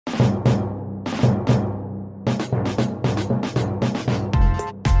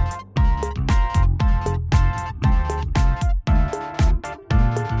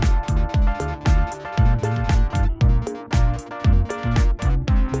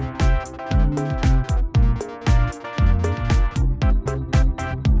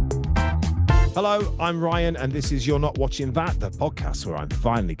I'm Ryan, and this is You're Not Watching That, the podcast where I'm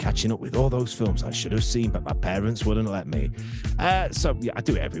finally catching up with all those films I should have seen, but my parents wouldn't let me. So, yeah, I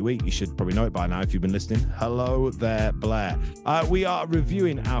do it every week. You should probably know it by now if you've been listening. Hello there, Blair. We are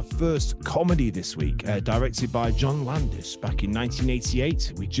reviewing our first comedy this week, directed by John Landis. Back in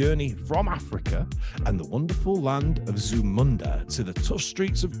 1988, we journey from Africa and the wonderful land of Zamunda to the tough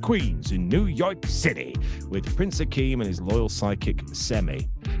streets of Queens in New York City with Prince Akeem and his loyal sidekick, Semmi,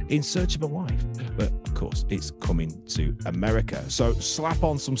 in search of a wife. But of course, it's coming to America. So slap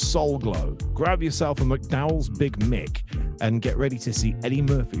on some Soul Glo, grab yourself a McDowell's Big Mick, and get ready to see Eddie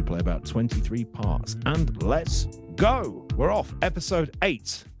Murphy play about 23 parts. And let's go. We're off. Episode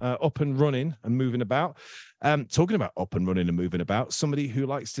 8, up and running and moving about. Talking about up and running and moving about, somebody who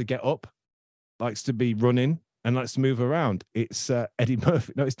likes to get up, likes to be running, and likes to move around. It's Eddie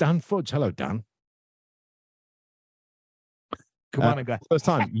Murphy. No, it's Dan Fudge. Hello, Dan. Come on, guy. First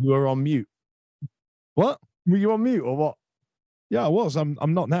time you were on mute. What? Were you on mute or what? Yeah, I was. I'm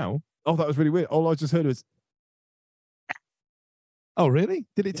not now. Oh, that was really weird. All I just heard was. Oh, really?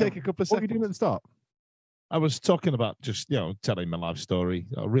 Did it take a couple of What were you seconds? doing at the start? I was talking about just, telling my life story,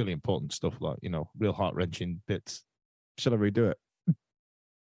 really important stuff like, real heart-wrenching bits. Shall I redo it?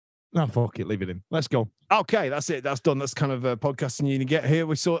 No, fuck it. Leave it in. Let's go. Okay, that's it. That's done. That's kind of podcasting you need to get here.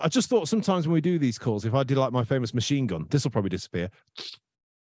 I just thought sometimes when we do these calls, if I did like my famous machine gun, this will probably disappear.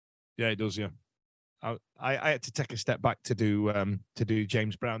 Yeah, it does. Yeah. I had to take a step back to do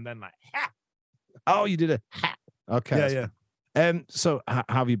James Brown. Then ha! Oh, you did a ha. Okay. Yeah. So how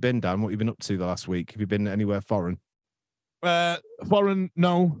have you been, Dan? What have you been up to the last week? Have you been anywhere foreign? Foreign,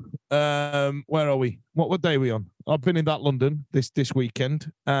 no. Where are we? What day are we on? I've been in that London this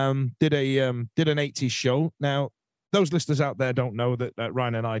weekend. Did an 80s show. Now, those listeners out there don't know that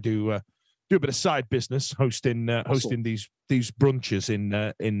Ryan and I do a bit of side business hosting these brunches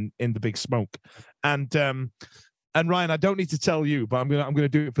in the Big Smoke. And Ryan, I don't need to tell you, but I'm gonna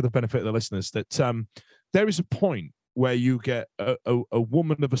do it for the benefit of the listeners that there is a point where you get a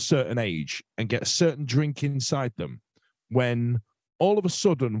woman of a certain age and get a certain drink inside them when all of a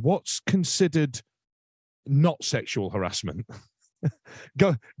sudden what's considered not sexual harassment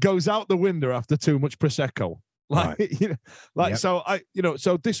goes out the window after too much Prosecco. Right. So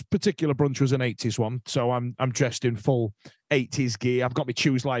so this particular brunch was an 80s one. So I'm dressed in full 80s gear. I've got my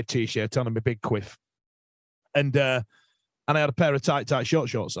Choose Live t-shirt on and my big quiff. And I had a pair of tight short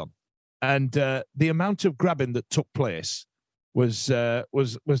shorts on. And the amount of grabbing that took place was like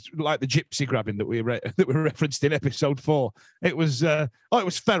the gypsy grabbing that we referenced in episode 4. It was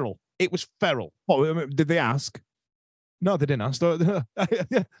feral. It was feral. Oh, did they ask? No, they didn't ask.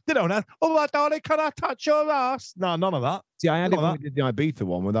 They don't ask. Oh, my darling, can I touch your ass? No, none of that. See, I had it when we did the Ibiza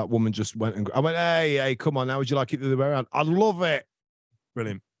one where that woman just went and I went, hey, come on now, would you like it the other way around? I love it.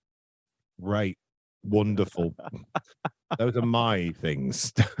 Brilliant. Great. Wonderful. Those are my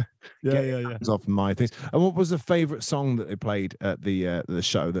things. Yeah. Off my things. And what was the favourite song that they played at the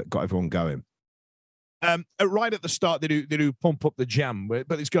show that got everyone going? Right at the start, they do Pump Up the Jam,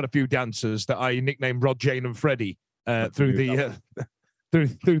 but it's got a few dancers that I nicknamed Rod, Jane, and Freddie through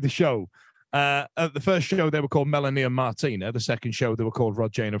the show. At the first show, they were called Melanie and Martina. The second show, they were called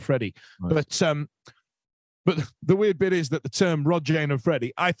Rod, Jane, and Freddie. Right. But the weird bit is that the term Rod, Jane, and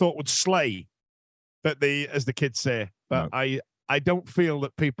Freddie I thought would slay, as the kids say. But no. I don't feel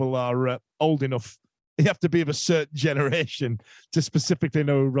that people are old enough. You have to be of a certain generation to specifically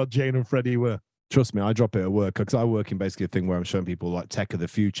know who Rod, Jane, and Freddie were. Trust me, I drop it at work because I work in basically a thing where I'm showing people like tech of the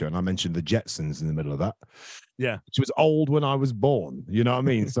future, and I mentioned the Jetsons in the middle of that. Yeah, which was old when I was born. You know what I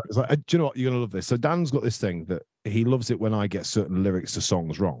mean? So it's like, do you know what? You're gonna love this. So Dan's got this thing that he loves it when I get certain lyrics to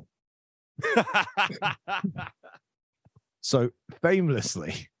songs wrong. So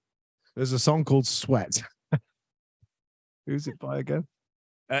famously, there's a song called "Sweat." Who's it by again?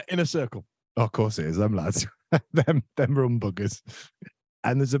 Inner Circle. Oh, of course it is. Them lads, them rum buggers.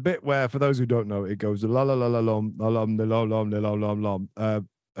 And there's a bit where, for those who don't know, it goes la la la la lom la lom la lom lom la lom lom.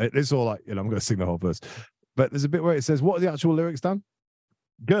 It's all like, I'm going to sing the whole verse. But there's a bit where it says, what are the actual lyrics, Dan?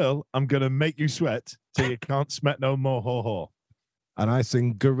 Girl, I'm going to make you sweat till you can't sweat no more, ho ho. And I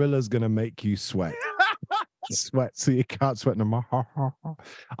sing, Gorilla's going to make you sweat. Sweat so you can't sweat no more, ho ho ho.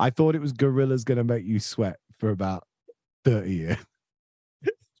 I thought it was Gorilla's going to make you sweat for about 30 years.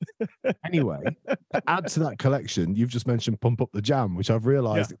 Anyway, to add to that collection, you've just mentioned Pump Up the Jam, which I've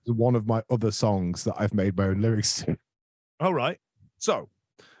realized is one of my other songs that I've made my own lyrics to. All right. So,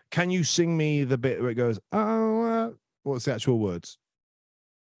 can you sing me the bit where it goes, what's the actual words?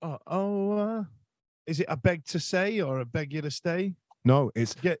 Is it I beg to say or I beg you to stay? No,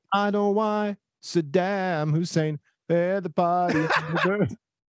 it's I know why Saddam Hussein, they're the party.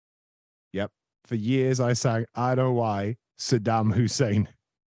 Yep. for years I sang, I Know Why, Saddam Hussein.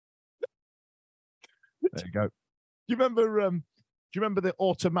 There you go. Do you remember the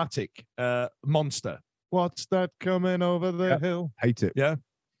automatic Monster? What's that coming over the hill? Hate it. Yeah.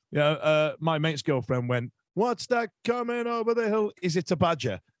 Yeah. My mate's girlfriend went, what's that coming over the hill? Is it a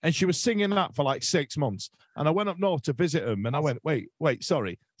badger? And she was singing that for like 6 months. And I went up north to visit him and I went, wait,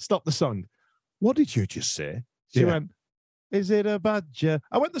 sorry, stop the song. What did you just say? She went, is it a badger?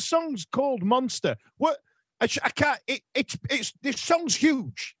 I went, the song's called Monster. What? I can't, it's this song's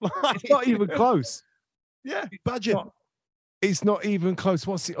huge. It's not even close. Yeah, badger. It's not even close.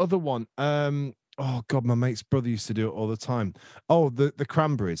 What's the other one? Oh God, my mate's brother used to do it all the time. Oh, the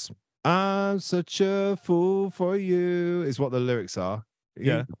Cranberries. I'm such a fool for you is what the lyrics are.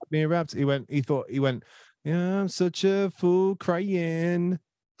 Yeah. Me rapped. He went, yeah, I'm such a fool crying.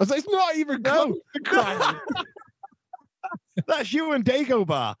 I was like, it's not even close to crying. That's you and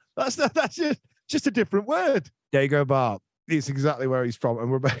Dagobah. That's just a different word. Dagobah. It's exactly where he's from.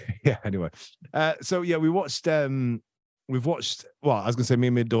 And we're anyway. So yeah, we've watched well, I was gonna say me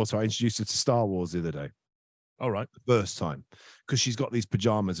and my daughter, I introduced her to Star Wars the other day. All right. The first time. Because she's got these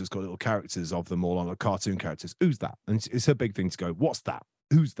pajamas that's got little characters of them all on, cartoon characters. Who's that? And it's her big thing to go, what's that?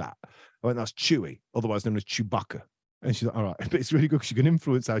 Who's that? I went, that's Chewie, otherwise known as Chewbacca. And she's like, all right. But it's really good because she can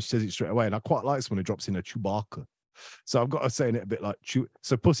influence how she says it straight away. And I quite like someone who drops in a Chewbacca. So I've got her saying it a bit like Chew.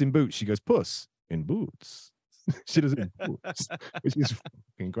 So Puss in Boots, she goes, Puss in Boots. She does it in boots, which is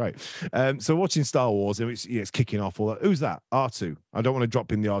fucking great. So watching Star Wars, it's kicking off all that. Who's that? R2. I don't want to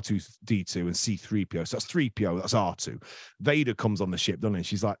drop in the R2D2 and C3PO. So that's 3PO, that's R2. Vader comes on the ship, doesn't he?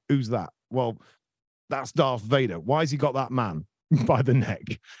 She's like, who's that? Well, that's Darth Vader. Why has he got that man by the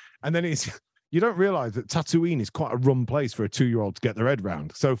neck? And then you don't realize that Tatooine is quite a rum place for a 2-year-old to get their head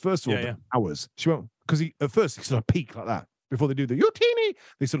round. So first of all, hours. She went, because at first he sort of peek like that. Before they do the Yutini,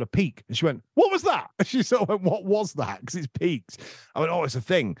 they sort of peek. And she went, what was that? And she sort of went, what was that? Because it's peaked. I went, oh, it's a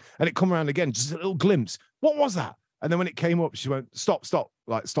thing. And it come around again, just a little glimpse. What was that? And then when it came up, she went, stop.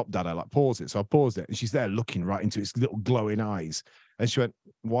 Like, stop, Dada. Like, pause it. So I paused it. And she's there looking right into its little glowing eyes. And she went,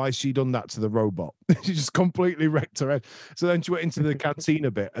 why has she done that to the robot? She just completely wrecked her head. So then she went into the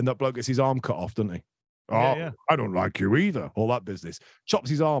cantina bit, and that bloke gets his arm cut off, doesn't he? I don't like you either. All that business. Chops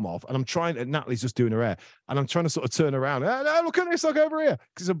his arm off, and I'm trying to. Natalie's just doing her hair, and I'm trying to sort of turn around. No, look at this. Look over here,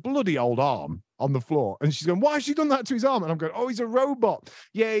 because it's a bloody old arm on the floor. And she's going, "Why has she done that to his arm?" And I'm going, "Oh, he's a robot.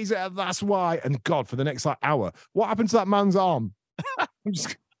 Yeah, that's why." And God, for the next like hour, what happened to that man's arm? I'm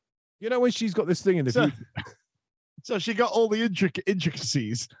just, when she's got this thing in the future. So she got all the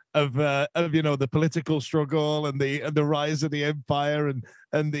intricacies of the political struggle and the rise of the empire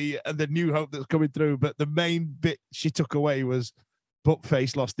and the new hope that's coming through. But the main bit she took away was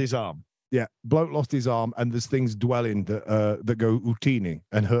Buttface lost his arm. Yeah, bloke lost his arm, and there's things dwelling that go Utini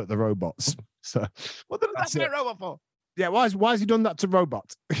and hurt the robots. So what did that robot for? Yeah, why has he done that to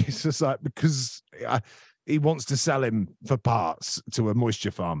robot? It's just like because he wants to sell him for parts to a moisture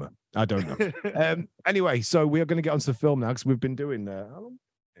farmer. I don't know. Anyway, so we are going to get onto the film now because we've been doing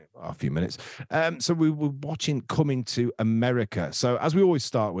a few minutes. So we were watching Coming to America. So as we always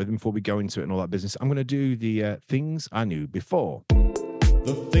start with, before we go into it and all that business, I'm going to do the things I knew before.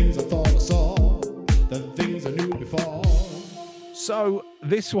 The things I thought I saw, the things I knew before. So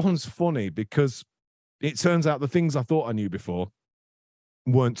this one's funny because it turns out the things I thought I knew before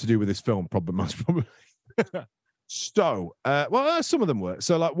weren't to do with this film, most probably. So, some of them were.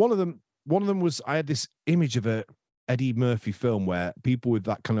 So, like one of them was I had this image of a Eddie Murphy film where people with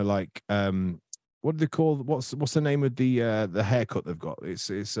that kind of like what do they call? What's the name of the haircut they've got?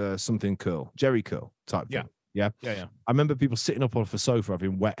 It's something curl, Jerry curl type thing. Yeah. I remember people sitting up off a sofa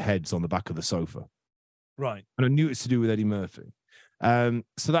having wet heads on the back of the sofa. Right. And I knew it's to do with Eddie Murphy.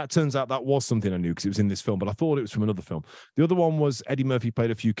 So that turns out that was something I knew because it was in this film, but I thought it was from another film. The other one was Eddie Murphy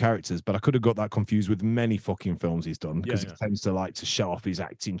played a few characters, but I could have got that confused with many fucking films he's done because he tends to like to show off his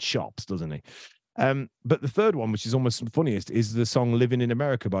acting chops, doesn't he? But the third one, which is almost funniest, is the song Living in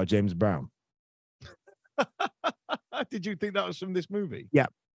America by James Brown. Did you think that was from this movie? Yeah.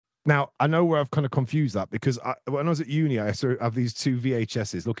 Now, I know where I've kind of confused that because when I was at uni, I used to have these 2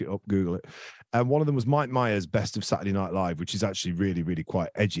 VHSs. Look it up, Google it. And one of them was Mike Myers' Best of Saturday Night Live, which is actually really, really quite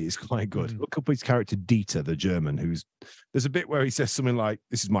edgy. It's quite good. Look up his character, Dieter, the German, there's a bit where he says something like,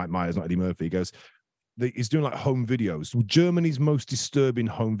 this is Mike Myers, not Eddie Murphy. He goes, he's doing like home videos, Germany's most disturbing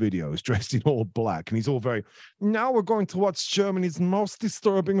home videos, dressed in all black. And he's all very, now we're going to watch Germany's most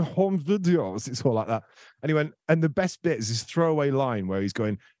disturbing home videos. It's all like that. And he went, and the best bit is this throwaway line where he's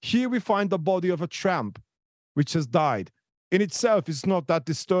going, here we find the body of a tramp, which has died. in itself, it's not that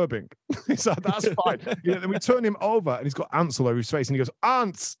disturbing. It's like, that's fine. Then we turn him over and he's got ants all over his face and he goes,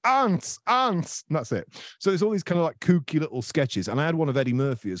 ants, ants, ants. And that's it. So there's all these kind of like kooky little sketches. And I had one of Eddie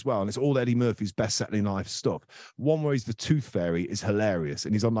Murphy as well. And it's all Eddie Murphy's best Saturday Night stuff. One where he's the Tooth Fairy is hilarious.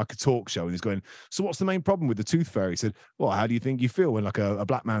 And he's on like a talk show and he's going, so what's the main problem with the Tooth Fairy? He said, well, how do you think you feel when like a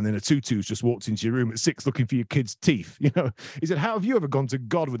black man in a tutu's just walked into your room at 6 looking for your kid's teeth? You know, he said, how have you ever gone to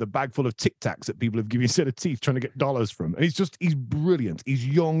God with a bag full of Tic Tacs that people have given you instead of teeth trying to get dollars from? And he's brilliant. He's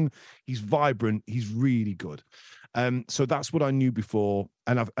young. He's vibrant. He's really good. So that's what I knew before.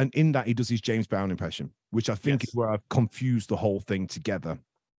 And in that he does his James Brown impression, which I think is where I've confused the whole thing together.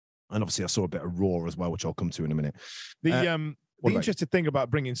 And obviously I saw a bit of Raw as well, which I'll come to in a minute. The interesting thing about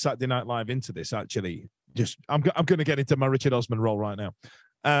bringing Saturday Night Live into this, actually, I'm going to get into my Richard Osman role right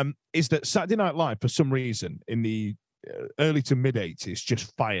now, is that Saturday Night Live, for some reason, in the early to mid 80s,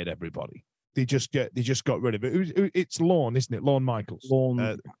 just fired everybody. They just got rid of it. It's Lorne, isn't it? Lorne Michaels. Lorne,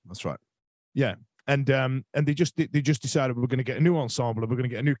 that's right. Yeah, and they just decided we're going to get a new ensemble, we're going to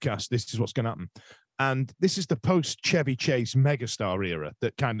get a new cast. This is what's going to happen. And this is the post Chevy Chase megastar era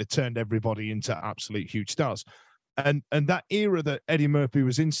that kind of turned everybody into absolute huge stars. And that era that Eddie Murphy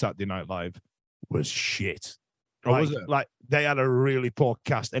was in Saturday Night Live was shit. Was it? Like they had a really poor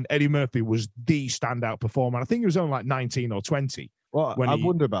cast, and Eddie Murphy was the standout performer. I think he was only like 19 or 20. Well, I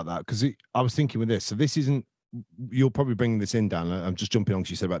wonder about that because I was thinking with this. So this isn't. You're probably bringing this in, Dan. I'm just jumping on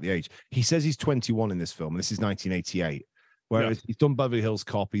because you said about the age. He says he's 21 in this film. And this is 1988. Whereas he's done Beverly Hills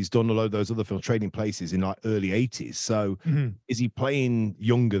Cop, he's done a load of those other films, Trading Places, in like early 80s. So is he playing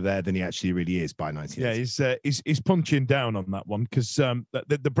younger there than he actually really is by 1980? Yeah, he's punching down on that one because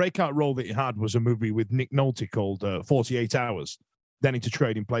the breakout role that he had was a movie with Nick Nolte called 48 Hours, then into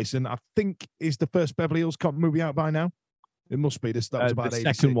Trading Places. And I think is the first Beverly Hills Cop movie out by now. It must be this. That was about the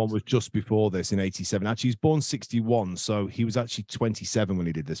 86. second one was just before this in 87. Actually, he's born 61, so he was actually 27 when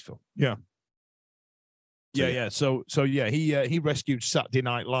he did this film. Yeah. So he rescued Saturday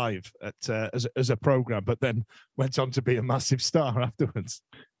Night Live as a program, but then went on to be a massive star afterwards.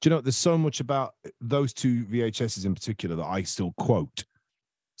 Do you know there's so much about those two VHSs in particular that I still quote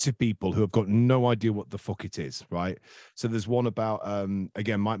to people who have got no idea what the fuck it is, right? So there's one about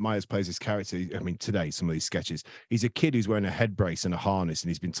again, Mike Myers plays this character. I mean, today some of these sketches, he's a kid who's wearing a head brace and a harness, and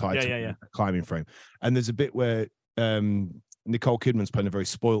he's been tied to a climbing frame. And there's a bit where Nicole Kidman's playing a very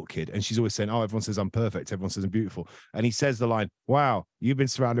spoilt kid, and she's always saying, oh, everyone says I'm perfect, everyone says I'm beautiful. And he says the line, wow, you've been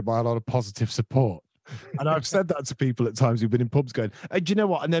surrounded by a lot of positive support. And I've said that to people at times who've been in pubs going, hey, do you know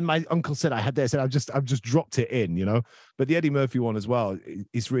what? And then my uncle said I had this, and I've just dropped it in, you know. But the Eddie Murphy one as well,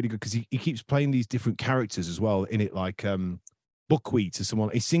 it's really good because he keeps playing these different characters as well in it, like buckwheat to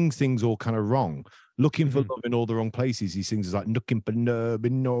someone. He sings things all kind of wrong. Looking for love in all the wrong places. He sings like looking for love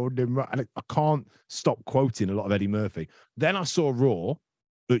in all the wrong. And I can't stop quoting a lot of Eddie Murphy. Then I saw Raw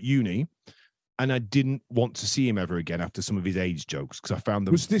at uni, and I didn't want to see him ever again after some of his age jokes because I found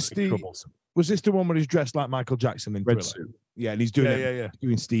them troublesome. Was this the one where he's dressed like Michael Jackson in Red Thriller? Suit. Yeah, and he's doing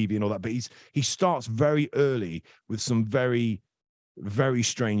doing Stevie and all that. But he starts very early with some very, very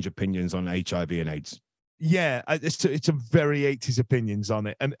strange opinions on HIV and AIDS. Yeah, it's a very 80s opinions on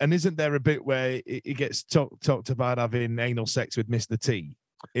it. And isn't there a bit where it gets talked about having anal sex with Mr. T?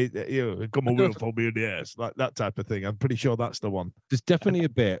 Come on, will for me in the ass, like that type of thing. I'm pretty sure that's the one. There's definitely a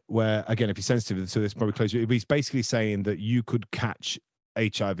bit where, again, if you're sensitive to this, probably close. He's basically saying that you could catch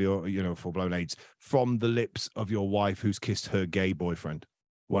HIV or full-blown AIDS from the lips of your wife who's kissed her gay boyfriend.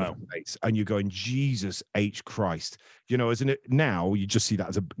 Wow. And you're going, Jesus H Christ. Isn't it? Now you just see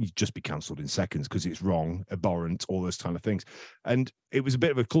that you'd just be cancelled in seconds because it's wrong, abhorrent, all those kind of things. And it was a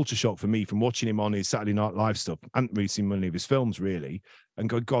bit of a culture shock for me from watching him on his Saturday Night Live stuff. I hadn't really seen many of his films really. And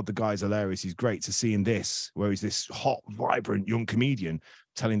going, God, the guy's hilarious. He's great, to see in this, where he's this hot, vibrant young comedian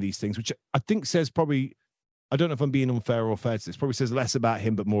telling these things, which I think says probably, I don't know if I'm being unfair or fair to this, probably says less about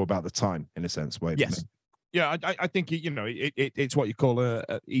him, but more about the time in a sense. Yes. Yeah, I think it's what you call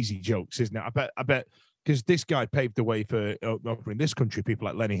easy jokes, isn't it? I bet because this guy paved the way for in this country people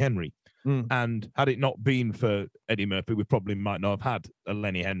like Lenny Henry, and had it not been for Eddie Murphy, we probably might not have had a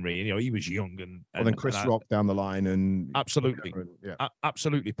Lenny Henry. He was young, and then Chris Rock down the line, and absolutely,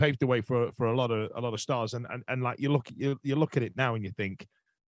 absolutely paved the way for a lot of stars. And like you look at it now and you think.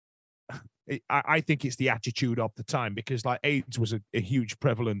 I think it's the attitude of the time because like AIDS was a huge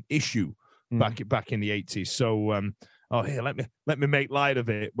prevalent issue back in the 80s. So here, let me make light of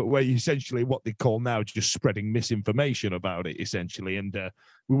it, but where you essentially what they call now just spreading misinformation about it essentially, and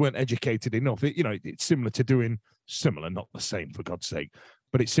we weren't educated enough. It's similar, not the same for God's sake,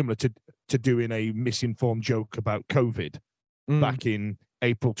 but it's similar to doing a misinformed joke about COVID back in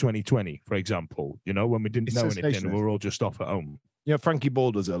April 2020, for example, you know, when we didn't It's know anything and sensational. we were all just off at home. Yeah, Frankie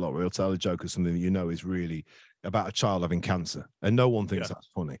Ball does it a lot where he'll tell a joke or something that you know is really about a child having cancer, and no one thinks that's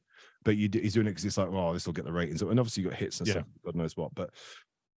funny. But he's doing it because it's like, oh, this will get the ratings up. And obviously you got hits and stuff, God knows what. But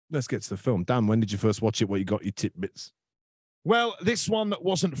let's get to the film. Dan, when did you first watch it? What you got your tidbits? Well, this one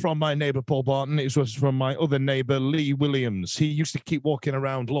wasn't from my neighbour Paul Barton. It was from my other neighbour Lee Williams. He used to keep walking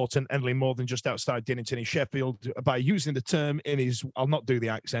around Lawton Endley more than just outside Dinnington in Sheffield by using the term in his, I'll not do the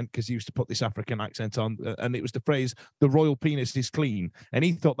accent because he used to put this African accent on, and it was the phrase, the royal penis is clean. And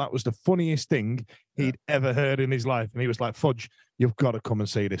he thought that was the funniest thing he'd ever heard in his life. And he was like, Fudge, you've got to come and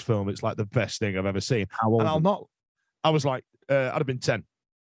see this film. It's like the best thing I've ever seen. How old? And I was like, I'd have been 10.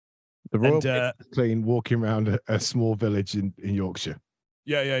 The royal penis is clean, walking around a small village in Yorkshire.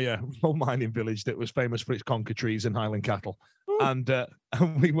 Yeah. Rural mining village that was famous for its conker trees and Highland cattle. And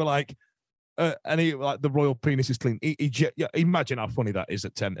we were like, and he like the royal penis is clean. Imagine how funny that is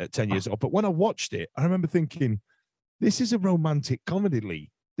at 10 years old. But when I watched it, I remember thinking, this is a romantic comedy, Lee.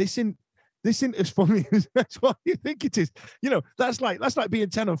 This isn't as funny as that's what you think it is. You know, that's like being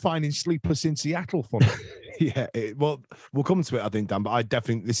 10 and finding Sleepless in Seattle funny. Yeah, well, we'll come to it, I think, Dan. But I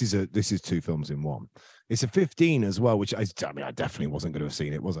definitely this is two films in one. It's a 15 as well, which I definitely wasn't going to have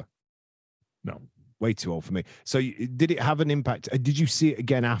seen it, was I? No, way too old for me. So, did it have an impact? Did you see it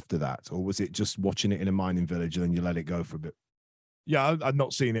again after that, or was it just watching it in a mining village and then you let it go for a bit? Yeah, I'd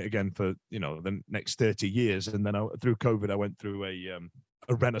not seen it again for the next 30 years, and then through COVID, I went through a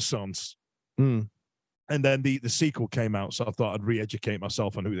renaissance. And then the sequel came out, so I thought I'd re-educate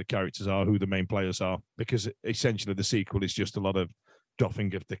myself on who the characters are, who the main players are, because essentially the sequel is just a lot of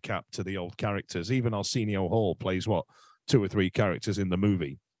doffing of the cap to the old characters. Even Arsenio Hall plays 2 or 3 characters in the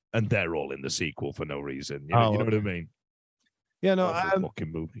movie, and they're all in the sequel for no reason. You know what I mean? Yeah, no,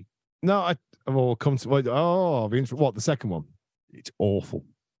 fucking movie. No, will come to what the second one? It's awful.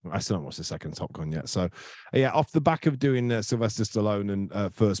 I still haven't watched the second Top Gun yet. So, yeah, off the back of doing Sylvester Stallone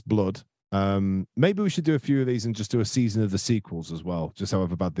and First Blood. Maybe we should do a few of these and just do a season of the sequels as well, just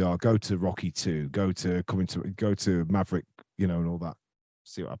however bad they are. Go to Rocky 2, go to Maverick, and all that.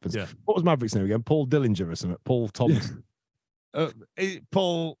 See what happens. Yeah. What was Maverick's name again? Paul Dillinger or something? Paul Thomas.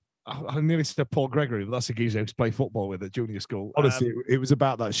 Paul. I nearly said Paul Gregory, but that's a geezer I used to play football with at junior school. Honestly, it was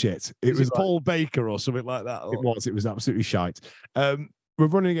about that shit. It was Paul Baker or something like that. It was absolutely shite. We're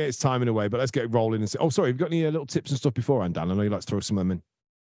running against time in a way, but let's get rolling and say, sorry, have you got any little tips and stuff beforehand, Dan? I know you like to throw some of them in.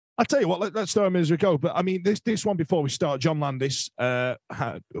 I'll tell you what, let's throw them in as we go. But I mean, this one before we start, John Landis had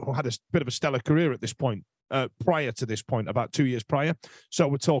a bit of a stellar career at this point, prior to this point, about 2 years prior. So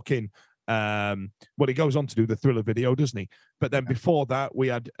we're talking, he goes on to do the Thriller video, doesn't he? But then before that, we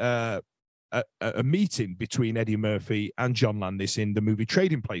had a meeting between Eddie Murphy and John Landis in the movie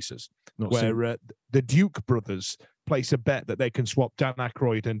Trading Places, where the Duke brothers place a bet that they can swap Dan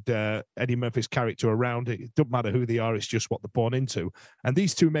Aykroyd and Eddie Murphy's character around. It doesn't matter who they are, it's just what they're born into. And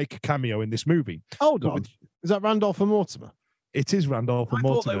these two make a cameo in this movie. Hold on. Is that Randolph and Mortimer? It is Randolph and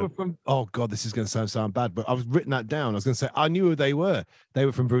Mortimer. They were from, oh, God, this is going to sound bad, but I was written that down. I was going to say, I knew who they were. They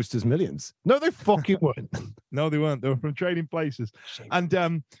were from Brewster's Millions. No, they fucking weren't. No, they weren't. They were from Trading Places. Shame.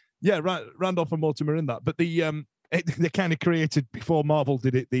 And Randolph and Mortimer in that. But they kind of created, before Marvel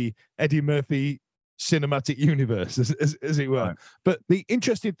did it, the Eddie Murphy cinematic universe, as it were. Right. But the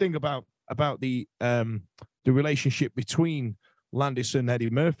interesting thing about the relationship between Landis and Eddie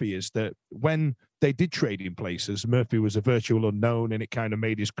Murphy is that when they did Trading Places, Murphy was a virtual unknown, and it kind of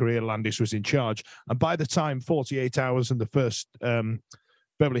made his career. Landis was in charge, and by the time 48 Hours and the first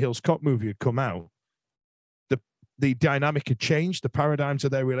Beverly Hills Cop movie had come out, the dynamic had changed, the paradigms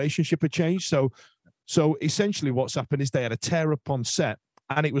of their relationship had changed. So essentially, what's happened is they had a tear up on set.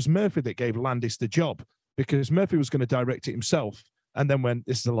 And it was Murphy that gave Landis the job, because Murphy was going to direct it himself. And then when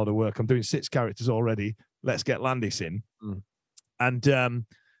this is a lot of work, I'm doing 6 characters already. Let's get Landis in. And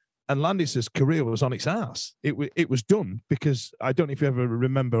Landis's career was on its ass. It was done because I don't know if you ever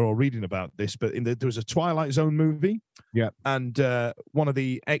remember or reading about this, but there was a Twilight Zone movie. Yeah. And one of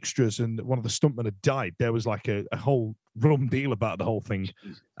the extras and one of the stuntmen had died. There was like a whole rum deal about the whole thing.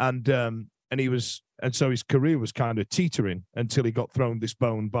 And so his career was kind of teetering until he got thrown this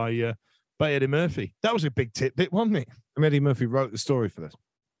bone by Eddie Murphy. That was a big tidbit, wasn't it? Eddie Murphy wrote the story for this.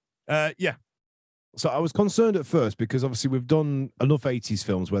 Yeah. So I was concerned at first because obviously we've done enough 80s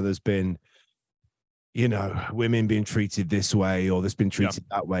films where there's been, women being treated this way or there's been treated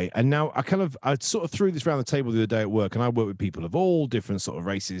that way. And now I sort of threw this around the table the other day at work, and I work with people of all different sort of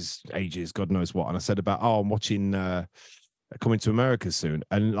races, ages, God knows what. And I said about, I'm watching Coming to America soon,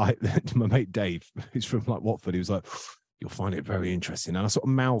 and like my mate Dave, who's from like Watford, he was like, "You'll find it very interesting." And I sort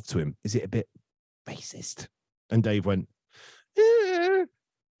of mouthed to him, "Is it a bit racist?" And Dave went, "Yeah."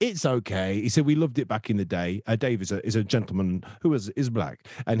 it's okay. He said, we loved it back in the day. Dave is a gentleman who is black.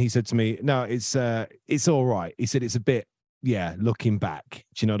 And he said to me, no, it's all right. He said, it's a bit, looking back.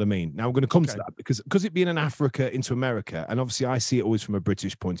 Do you know what I mean? Now I'm going to come to that because it being an Africa into America, and obviously I see it always from a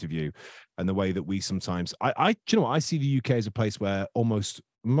British point of view, and the way that we sometimes, do you know what? I see the UK as a place where almost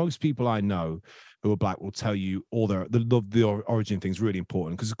most people I know who are black will tell you all the origin thing's really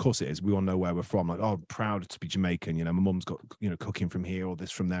important, because of course it is. We all know where we're from. Like, oh, I'm proud to be Jamaican. You know, my mum's got, cooking from here, or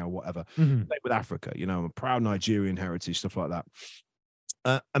this from there, or whatever. Mm-hmm. Like with Africa, I'm a proud Nigerian heritage, stuff like that.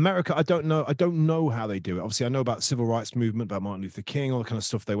 America, I don't know how they do it. Obviously, I know about the civil rights movement, about Martin Luther King, all the kind of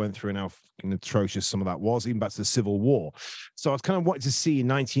stuff they went through, and how fucking atrocious some of that was, even back to the Civil War. So I was kind of wanting to see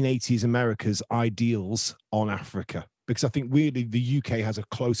 1980s America's ideals on Africa, because I think weirdly the UK has a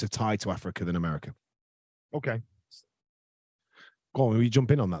closer tie to Africa than America. Okay. Go on, will you jump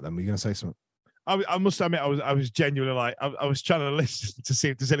in on that then? Were you going to say something? I must admit, I was genuinely like, I was trying to listen to see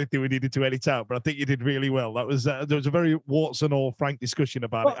if there's anything we needed to edit out, but I think you did really well. That was there was a very warts and all frank discussion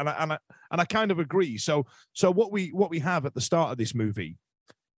about it, and I kind of agree. So what we have at the start of this movie,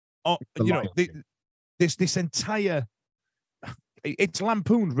 this entire, it's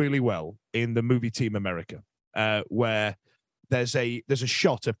lampooned really well in the movie Team America, where there's a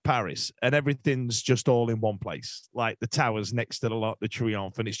shot of Paris and everything's just all in one place, like the towers next to the L'Arc de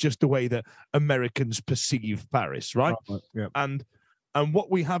Triomphe, and it's just the way that Americans perceive Paris, right? Yeah. And what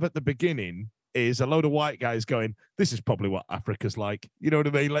we have at the beginning is a load of white guys going, this is probably what Africa's like. You know what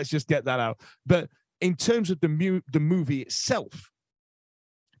I mean? Let's just get that out. But in terms of the movie itself,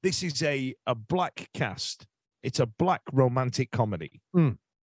 this is a black cast. It's a black romantic comedy.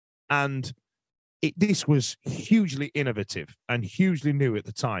 And this was hugely innovative and hugely new at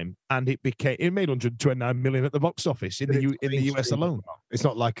the time, and it made 129 million at the box office in the US alone. It's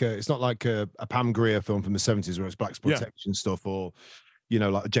not like a Pam Grier film from the 70s where it's black exploitation stuff, or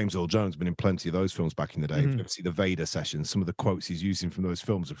like James Earl Jones been in plenty of those films back in the day. If you ever see the Vader sessions, some of the quotes he's using from those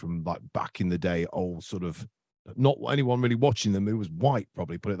films are from like back in the day, old sort of. Not anyone really watching them. It was white,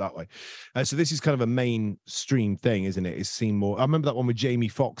 probably, put it that way. So this is kind of a mainstream thing, isn't it? It's seen more. I remember that one with Jamie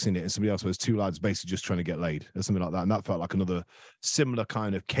Foxx in it, and somebody else was two lads basically just trying to get laid or something like that. And that felt like another similar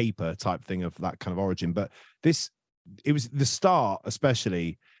kind of caper type thing of that kind of origin. But it was the start,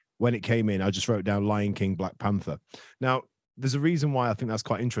 especially when it came in. I just wrote down Lion King, Black Panther. Now, there's a reason why I think that's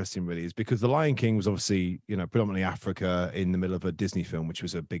quite interesting, really, is because the Lion King was obviously, predominantly Africa in the middle of a Disney film, which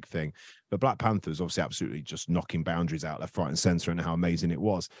was a big thing. But Black Panther was obviously absolutely just knocking boundaries out left, right, and center, and how amazing it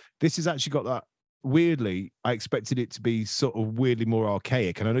was. This has actually got that. Weirdly, I expected it to be sort of weirdly more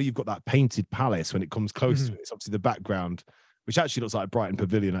archaic. And I know you've got that painted palace when it comes close to it. It's obviously the background, which actually looks like Brighton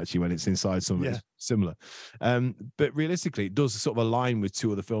Pavilion, actually, when it's inside some of it's similar. But realistically, it does sort of align with two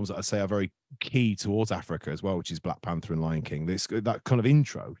of the films that I say are very key towards Africa as well, which is Black Panther and Lion King. That kind of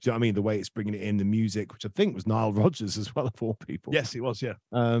intro, do you know what I mean? The way it's bringing it in, the music, which I think was Nile Rodgers as well, of all people. Yes, it was, yeah.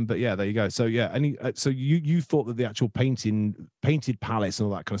 But yeah, there you go. So yeah, so you thought that the actual painted palace and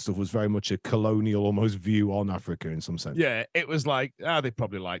all that kind of stuff was very much a colonial almost view on Africa in some sense. Yeah, it was like, they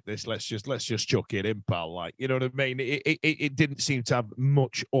probably like this. Let's just chuck it in, pal. Like, you know what I mean? It didn't seem to have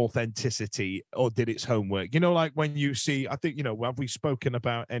much authenticity or did its homework. Like when you see, I think, have we spoken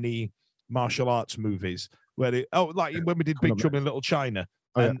about any martial arts movies where when we did Big Trouble in Little China,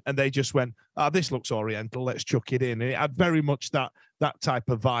 and they just went, this looks oriental, let's chuck it in. And it had very much that type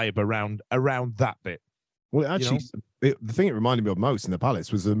of vibe around that bit. Well, actually, the thing it reminded me of most in the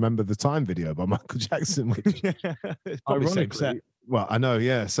palace was Remember the Time video by Michael Jackson, which it's probably the same set. Well, I know,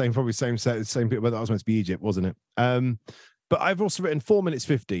 yeah, probably same set, same people, but that was meant to be Egypt, wasn't it? But I've also written 4 minutes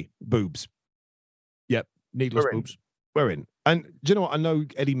 50 boobs. Yep, needless boobs. We're in. And do you know what? I know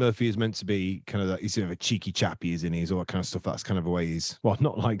Eddie Murphy is meant to be kind of that, he's sort of a cheeky chappy, isn't he? He's all that kind of stuff. That's kind of a way he's, well,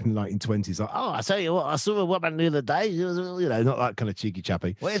 not like 1920s, like, oh, I tell you what, I saw a woman the other day, not that kind of cheeky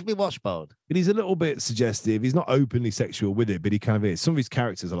chappy. Where's my washboard? But he's a little bit suggestive. He's not openly sexual with it, but he kind of is. Some of his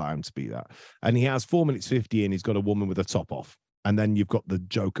characters allow him to be that. And he has 4 minutes 50 in, he's got a woman with a top off. And then you've got the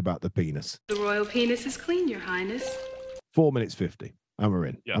joke about the penis. The royal penis is clean, Your Highness. 4 minutes 50. And we're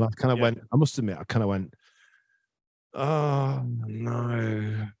in. Yeah. And I kind of went, I must admit, oh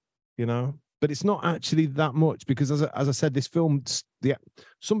no, but it's not actually that much, because as I said, this film,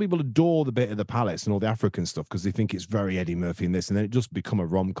 some people adore the bit of the palace and all the African stuff because they think it's very Eddie Murphy in this, and then it just becomes a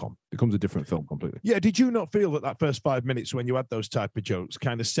rom-com, becomes a different film completely. Yeah, did you not feel that first 5 minutes when you had those type of jokes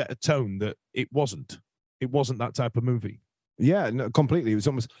kind of set a tone that it wasn't that type of movie? Yeah, no, completely. It was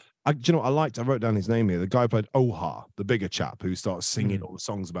almost Do you know what I liked? I wrote down his name here. The guy who played Oha, the bigger chap who starts singing all the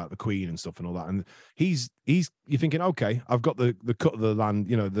songs about the Queen and stuff and all that. And he's you're thinking, okay, I've got the cut of the land,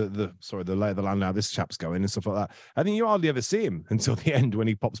 you know, the lay of the land now. This chap's going and stuff like that. I think you hardly ever see him until the end when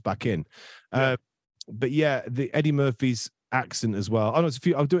he pops back in. Yeah. But yeah, the Eddie Murphy's accent as well. Oh no, it's a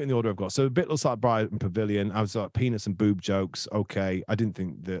few. I'll do it in the order I've got. So a bit looks like Brighton Pavilion. I was like penis and boob jokes. Okay, I didn't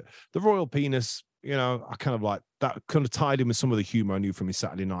think that the royal penis. You know, I kind of like that. Kind of tied in with some of the humor I knew from his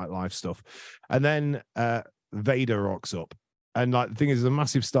Saturday Night Live stuff. And then Vader rocks up, and like the thing is, as a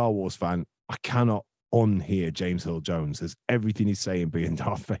massive Star Wars fan, I cannot unhear James Earl Jones as everything he's saying being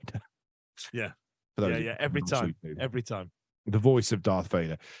Darth Vader. Yeah, yeah. Every time. The voice of Darth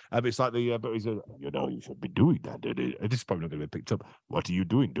Vader. But it's like but he's you know, you should be doing that. This is probably not going to be picked up. What are you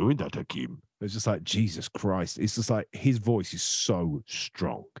doing that, Akeem? It's just like, Jesus Christ. It's just like his voice is so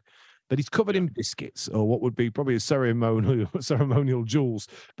strong that he's covered in biscuits, or what would be probably a ceremonial jewels,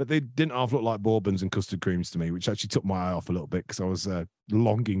 but they didn't half look like bourbons and custard creams to me, which actually took my eye off a little bit because I was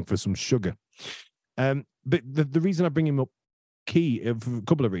longing for some sugar. But the reason I bring him up key for a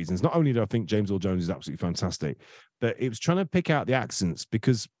couple of reasons. Not only do I think James Earl Jones is absolutely fantastic, but it was trying to pick out the accents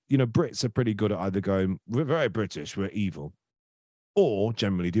because, you know, Brits are pretty good at either going, we're very British, we're evil, or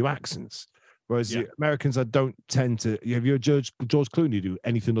generally do accents. Whereas the Americans, I don't tend to. Have you heard George Clooney do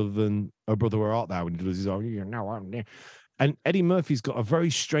anything other than "Oh brother, where art thou?" when he does his own, you know, I'm there. And Eddie Murphy's got a very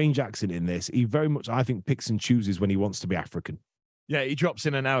strange accent in this. He very much, I think, picks and chooses when he wants to be African. Yeah, he drops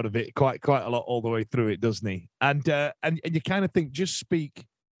in and out of it quite a lot all the way through it, doesn't he? And you kind of think, just speak.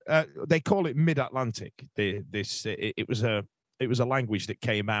 They call it mid-Atlantic. It was a language that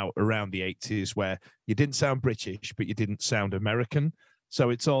came out around the 80s where you didn't sound British, but you didn't sound American. So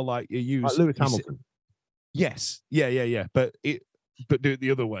it's all like you use like Lewis Hamilton. Yes, yeah. But do it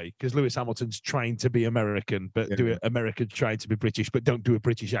the other way, because Lewis Hamilton's trying to be American, but do it American trying to be British, but don't do a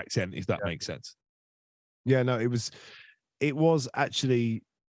British accent, if that makes sense. Yeah, no, it was actually,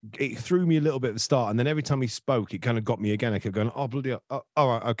 it threw me a little bit at the start, and then every time he spoke, it kind of got me again. I kept going, oh bloody, all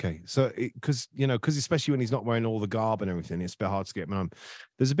right, okay. So because especially when he's not wearing all the garb and everything, it's a bit hard to get him on.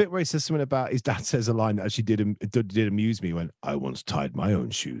 There's a bit where he says something about his dad says a line that actually did amuse me. When I once tied my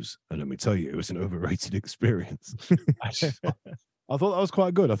own shoes, and let me tell you, it was an overrated experience. I thought that was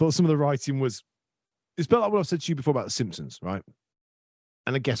quite good. I thought some of the writing it's a bit like what I've said to you before about The Simpsons, right?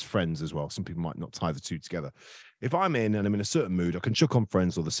 And I guess Friends as well. Some people might not tie the two together. If I'm in and I'm in a certain mood, I can chuck on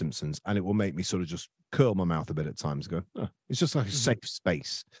Friends or The Simpsons, and it will make me sort of just curl my mouth a bit at times and go, oh, it's just like a safe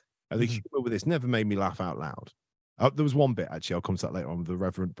space. And the humor with this never made me laugh out loud. There was one bit, actually, I'll come to that later on, with the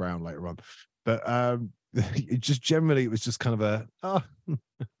Reverend Brown later on. But it was just kind of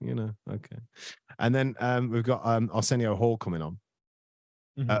okay. And then we've got Arsenio Hall coming on.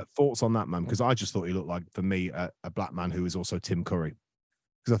 Thoughts on that, man? Because I just thought he looked like, for me, a black man who is also Tim Curry.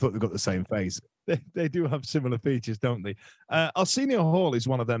 Because I thought they've got the same face. They do have similar features, don't they? Arsenio Hall is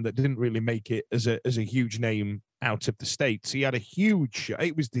one of them that didn't really make it as a huge name out of the States. He had a huge show.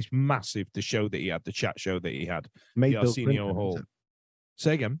 It was this massive, the chat show that he had. Made Bill Arsenio Clinton, Hall.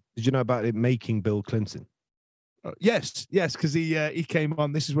 Say again. Did you know about it making Bill Clinton? Yes, because he came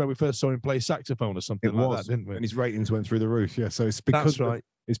on. This is where we first saw him play saxophone or something like that, didn't we? And his ratings went through the roof. Yeah, so it's because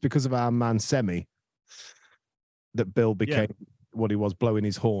it's because of our man Semmi that Bill became what he was, blowing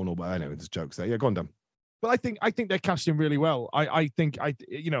his horn. Or anyway, there's jokes there. Yeah, go on, Dan. But I think they're casting really well. I think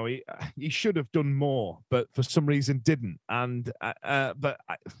he should have done more, but for some reason didn't. And but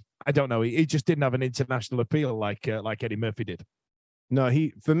I don't know. He just didn't have an international appeal like Eddie Murphy did. No,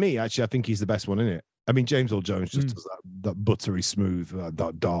 for me, actually, I think he's the best one in it. I mean, James Earl Jones just does that buttery smooth,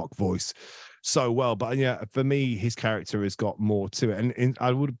 that dark voice so well. But yeah, for me, his character has got more to it. And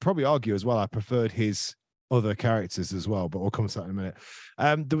I would probably argue as well, I preferred his other characters as well, but we'll come to that in a minute.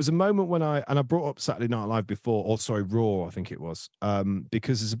 There was a moment when I brought up Saturday Night Live before, or sorry, Raw, I think it was,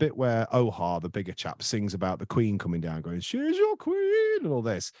 because there's a bit where Oha, the bigger chap, sings about the Queen coming down, going, "She's your Queen," and all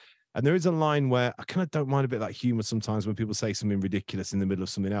this. And there is a line where I kind of don't mind a bit of that humor sometimes when people say something ridiculous in the middle of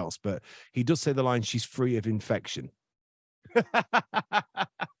something else, but he does say the line, "She's free of infection."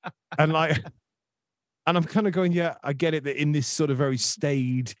 And I'm kind of going, yeah, I get it that in this sort of very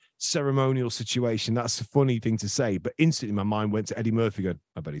staid ceremonial situation, that's a funny thing to say. But instantly my mind went to Eddie Murphy going,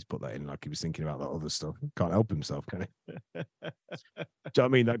 I bet he's put that in like he was thinking about that other stuff. Can't help himself, can he? Do you know what I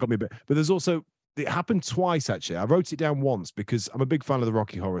mean? That got me a bit. But there's also, it happened twice, actually. I wrote it down once because I'm a big fan of the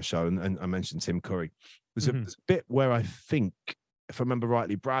Rocky Horror Show, and I mentioned Tim Curry. There's a bit where I think, if I remember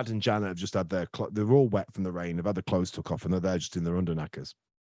rightly, Brad and Janet have just had they're all wet from the rain. They've had their clothes took off and they're there just in their underknackers.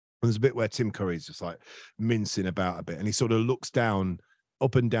 And there's a bit where Tim Curry's just like mincing about a bit, and he sort of looks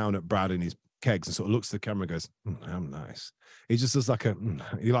up and down at Brad in his kegs and sort of looks to the camera and goes, I'm nice. He just does like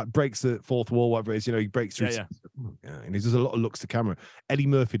he like breaks the fourth wall, whatever it is, he breaks through. Yeah. And he does a lot of looks to camera. Eddie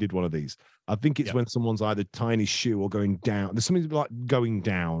Murphy did one of these. I think it's when someone's either tying his shoe or going down. There's something like going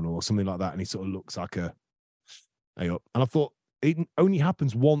down or something like that. And he sort of looks like a, hey up. And I thought it only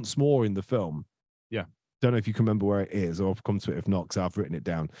happens once more in the film. Yeah. Don't know if you can remember where it is, or I've come to it if not, because I've written it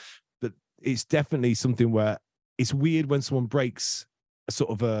down. But it's definitely something where it's weird when someone breaks sort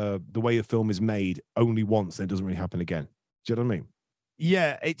of the way a film is made only once, and it doesn't really happen again. Do you know what I mean?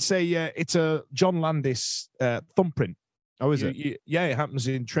 Yeah, it's a John Landis thumbprint. Oh, is it? Yeah, it happens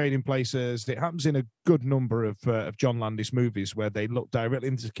in Trading Places. It happens in a good number of John Landis movies where they look directly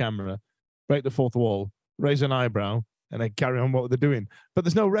into the camera, break the fourth wall, raise an eyebrow, and then carry on what they're doing. But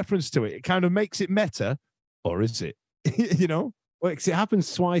there's no reference to it. It kind of makes it meta, or is it? you know? Well, it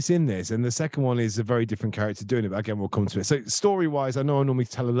happens twice in this, and the second one is a very different character doing it. But again, we'll come to it. So, story-wise, I know I normally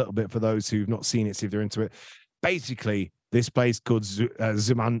tell a little bit for those who've not seen it, see if they're into it. Basically, this place called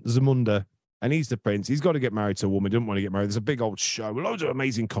Zamunda, and he's the prince. He's got to get married to a woman. He doesn't want to get married. There's a big old show, loads of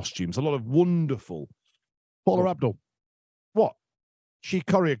amazing costumes, a lot of wonderful. Paula Abdul. What? She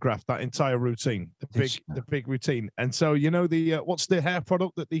choreographed that entire routine, the big routine. And so, what's the hair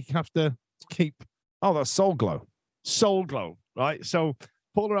product that they have to keep? Oh, that's Soul Glo. Soul Glo. Right, so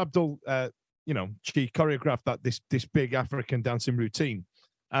Paula Abdul, she choreographed this big African dancing routine,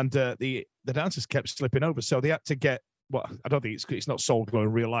 and the dancers kept slipping over. So they had to get I don't think it's not Soul Glo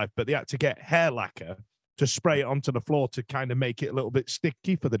in real life, but they had to get hair lacquer to spray it onto the floor to kind of make it a little bit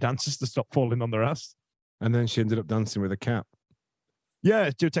sticky for the dancers to stop falling on their ass. And then she ended up dancing with a cat. Yeah,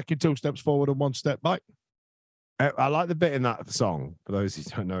 taking 2 steps forward and 1 step back. I like the bit in that song. For those who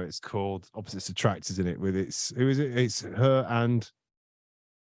don't know, it's called Opposites Attract, isn't it? With who is it? It's her and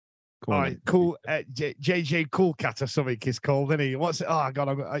cool. JJ Cool Cat or something is called, isn't he? What's it? Oh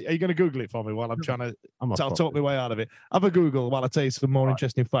God, are you going to Google it for me while I'm trying to? I'll talk my way out of it. Have a Google while I tell you some more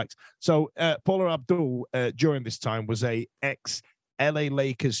interesting facts. So Paula Abdul during this time was a ex-LA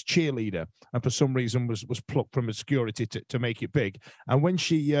Lakers cheerleader, and for some reason was plucked from obscurity to make it big. And when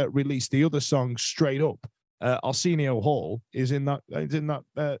she released the other song, Straight Up. Arsenio Hall is in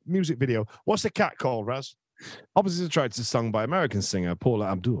that music video. What's the cat called, Raz? Opposites Attract is sung by American singer Paula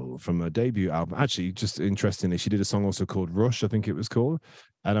Abdul from her debut album. Actually, just interestingly, she did a song also called Rush, I think it was called.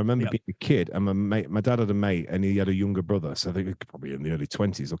 And I remember being a kid, and my dad had a mate, and he had a younger brother. So I think probably in the early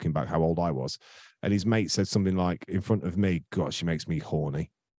 20s, looking back how old I was. And his mate said something like, in front of me, God, she makes me horny.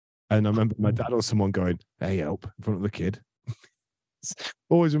 And I remember my dad or someone going, hey, help, in front of the kid.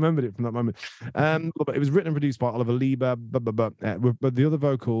 Always remembered it from that moment. But it was written and produced by Oliver Lieber, but the other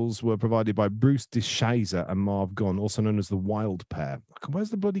vocals were provided by Bruce DeShazer and Marv Gunn, also known as the Wild Pair. Where's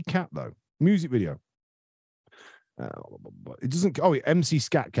the bloody cat, though? Music video. It doesn't. Oh, MC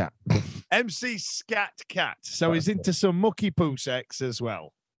Scat Cat. MC Scat Cat. So he's into some mucky poo sex as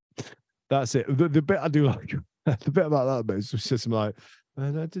well. That's it. The bit I do like, the bit about that bit is just like,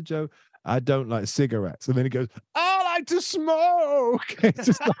 Joe, I don't like cigarettes. And then he goes, I like to smoke. It's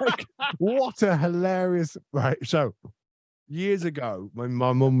just like, what a hilarious, right? So years ago, when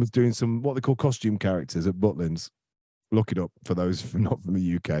my mum was doing some, what they call costume characters at Butlins, look it up for those not from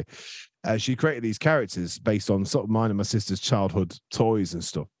the UK. She created these characters based on sort of mine and my sister's childhood toys and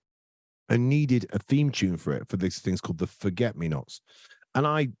stuff, and needed a theme tune for it, for these things called the Forget-Me-Nots. And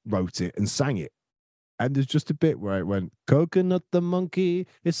I wrote it and sang it. And there's just a bit where it went, Coconut the monkey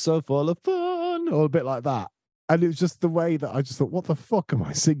is so full of fun, or a bit like that. And it was just the way that I just thought, what the fuck am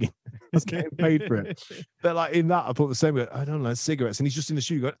I singing? I was getting paid for it. But like in that, I thought the same way, I don't like cigarettes. And he's just in the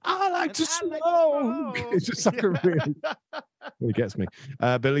studio going, I like to smoke. It's just like a really, it gets me.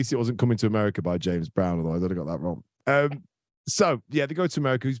 But at least it wasn't Coming to America by James Brown, although I'd have got that wrong. So, yeah, they go to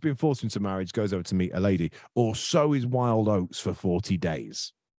America. He's been forced into marriage, goes over to meet a lady, or so is Wild Oats for 40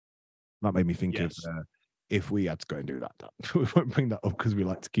 days. That made me think of if we had to go and do that. We won't bring that up because we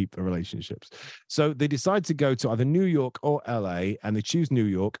like to keep the relationships. So they decide to go to either New York or LA, and they choose New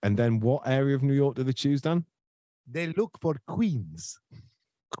York. And then what area of New York do they choose, Dan? They look for Queens.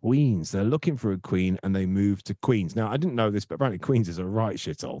 Queens. They're looking for a queen, and they move to Queens. Now, I didn't know this, but apparently Queens is a right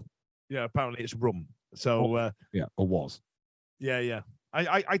shithole. Yeah, apparently it's rum. So, or was. Yeah.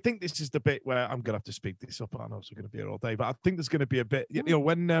 I think this is the bit where I'm going to have to speak this up. I know we're going to be here all day, but I think there's going to be a bit,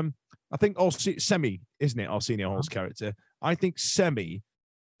 when I think Semmi, isn't it, Arsenio Hall's character? I think Semmi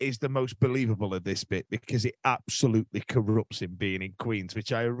is the most believable of this bit because it absolutely corrupts him being in Queens,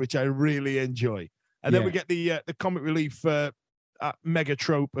 which I really enjoy. And then we get the comic relief mega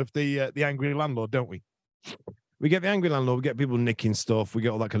trope of the angry landlord, don't we? We get the angry landlord, we get people nicking stuff, we get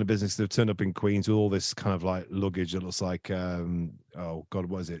all that kind of business. They've turned up in Queens with all this kind of like luggage that looks like, oh God,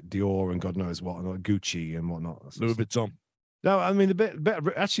 what is it? Dior and God knows what, and like Gucci and whatnot. Louis Vuitton. No, I mean, the bit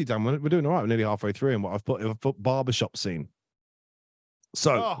actually, Dan, we're doing all right. We're nearly halfway through, and what I've put barbershop scene.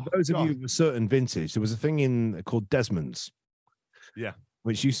 So, for those of you of a certain vintage, there was a thing in called Desmond's. Yeah.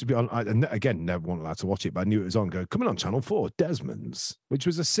 Which used to be on, again, never weren't allowed to watch it, but I knew it was on. Coming on Channel 4, Desmond's, which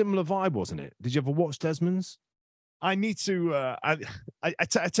was a similar vibe, wasn't it? Did you ever watch Desmond's? I need to. I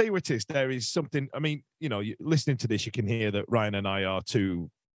tell you what it is. There is something. I mean, listening to this, you can hear that Ryan and I are two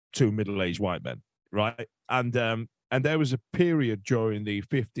middle-aged white men, right? And there was a period during the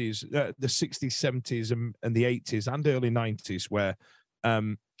 50s, the 60s, 70s, and the 80s, and early 90s where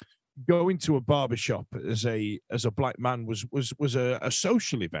going to a barbershop as a black man was a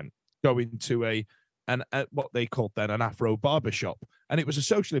social event. Going to what they called then an Afro barbershop, and it was a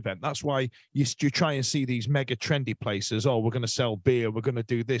social event. That's why you try and see these mega trendy places. Oh, we're going to sell beer, we're going to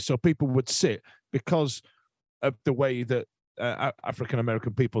do this, so people would sit because of the way that African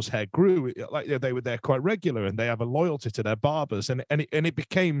American people's hair grew. Like they were there quite regular, and they have a loyalty to their barbers, and it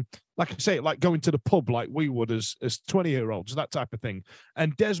became, like I say, like going to the pub like we would as 20-year-olds, that type of thing.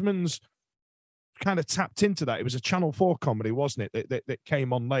 And Desmond's kind of tapped into that. It was a Channel 4 comedy, wasn't it, that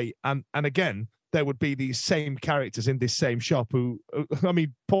came on late, and again, there would be these same characters in this same shop who, I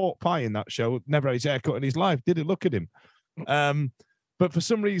mean, Pork Pie in that show never had his hair cut in his life. Did it? Look at him. But for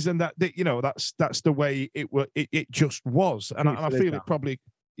some reason that's the way it just was. And I feel it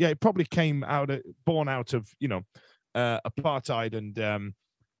probably came born out of, apartheid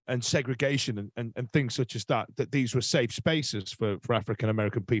and segregation and things such as that these were safe spaces for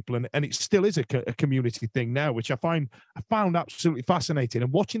African-American people. And it still is a community thing now, which I found absolutely fascinating.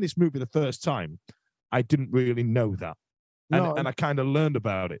 And watching this movie the first time, I didn't really know that. And I kind of learned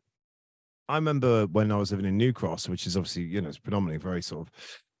about it. I remember when I was living in New Cross, which is obviously, it's predominantly very sort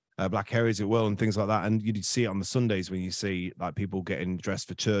of black areas as well and things like that. And you'd see it on the Sundays when you see like people getting dressed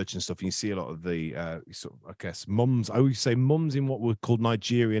for church and stuff. And you see a lot of the sort of, I guess, mums. I always say mums in what were called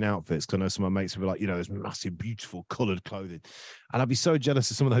Nigerian outfits. Because I know some of my mates were like, those massive, beautiful coloured clothing. And I'd be so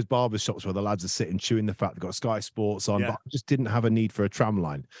jealous of some of those barber shops where the lads are sitting chewing the fat. They've got Sky Sports on, but I just didn't have a need for a tram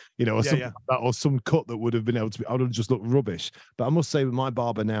line, or something like that, or some cut that would have been able to be. I would have just looked rubbish. But I must say, with my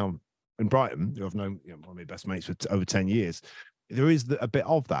barber now in Brighton, who I've known one of my best mates for over 10 years, there is a bit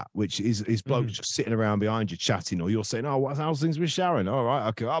of that, which is blokes just sitting around behind you chatting, or you're saying, "Oh, how's things with Sharon?" All right,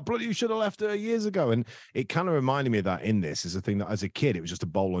 okay. Oh, bloody, you should have left her years ago. And it kind of reminded me of that in this. Is a thing that as a kid, it was just a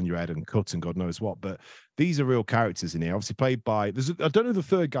bowl on your head and cut and God knows what. But these are real characters in here, obviously played by. I don't know who the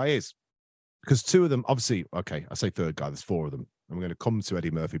third guy is, because two of them, obviously, okay, I say third guy, there's four of them. I'm going to come to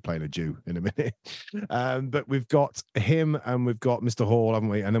Eddie Murphy playing a Jew in a minute. But we've got him and we've got Mr. Hall, haven't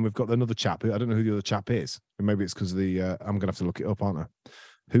we? And then we've got another chap. I don't know who the other chap is. And maybe it's because of the, I'm going to have to look it up, aren't I?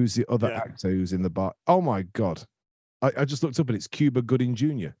 Who's the other actor who's in the bar? Oh my God. I just looked up and it's Cuba Gooding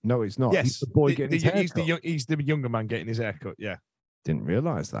Jr. No, it's not. Yes. He's the boy getting his hair cut. He's the younger man getting his hair cut. Yeah. Didn't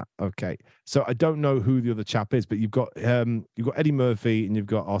realize that. Okay. So I don't know who the other chap is, but you've got Eddie Murphy and you've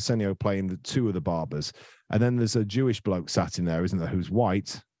got Arsenio playing the two of the barbers. And then there's a Jewish bloke sat in there, isn't there, who's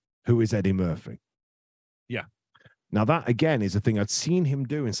white, who is Eddie Murphy. Yeah. Now that again is a thing I'd seen him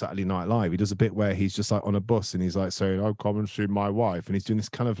do in Saturday Night Live. He does a bit where he's just like on a bus and he's like saying, "I'll come and see my wife," and he's doing this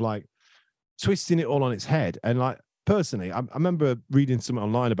kind of like twisting it all on its head. And like personally, I remember reading something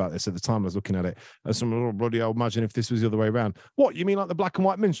online about this at the time I was looking at it. And someone, "Oh, bloody, I'll imagine if this was the other way around." What, you mean like the black and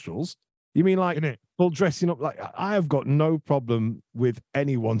white minstrels? You mean like full dressing up? Like, I have got no problem with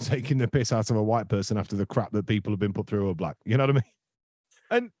anyone taking the piss out of a white person after the crap that people have been put through who are black. You know what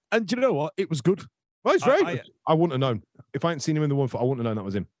I mean? And do you know what? It was good. Well, it's very good. I wouldn't have known. If I hadn't seen him in the one foot, I wouldn't have known that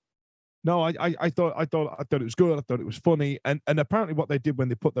was him. No, I thought it was good. I thought it was funny. And apparently what they did when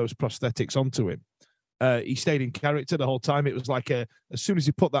they put those prosthetics onto him, he stayed in character the whole time. It was like as soon as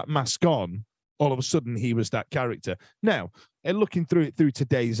he put that mask on, all of a sudden he was that character. Now, and looking through it through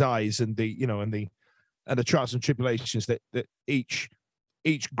today's eyes and the trials and tribulations that each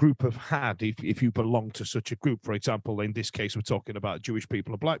group have had, if you belong to such a group, for example, in this case, we're talking about Jewish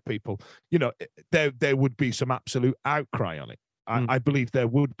people or black people, there would be some absolute outcry on it. I believe there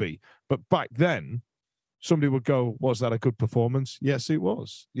would be. But back then, somebody would go, "Was that a good performance?" Yes, it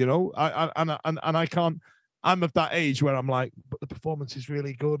was. I can't. I'm of that age where I'm like, but the performance is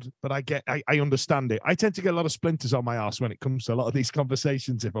really good. But I understand it. I tend to get a lot of splinters on my ass when it comes to a lot of these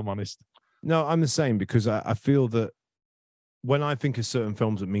conversations, if I'm honest. No, I'm the same, because I feel that when I think of certain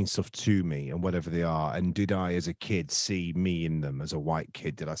films that mean stuff to me and whatever they are, and did I as a kid see me in them as a white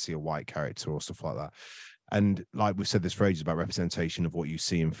kid? Did I see a white character or stuff like that? And like we've said this for ages about representation of what you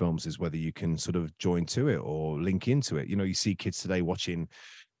see in films is whether you can sort of join to it or link into it. You know, you see kids today watching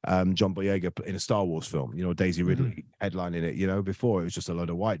John Boyega in a Star Wars film, you know, Daisy Ridley headlining it. You know, before it was just a load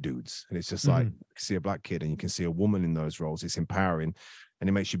of white dudes. And it's just like, you can see a black kid and you can see a woman in those roles. It's empowering and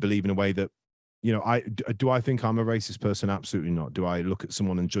it makes you believe in a way that, you know, I think I'm a racist person? Absolutely not. Do I look at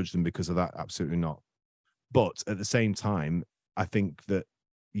someone and judge them because of that? Absolutely not. But at the same time, I think that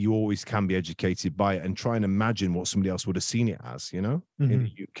you always can be educated by it and try and imagine what somebody else would have seen it as, you know, in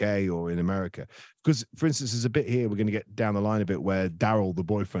the UK or in America. Because, for instance, there's a bit here, we're going to get down the line a bit where Daryl, the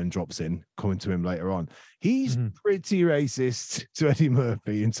boyfriend, drops in, coming to him later on. He's pretty racist to Eddie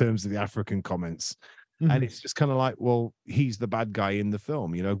Murphy in terms of the African comments. And it's just kind of like, well, he's the bad guy in the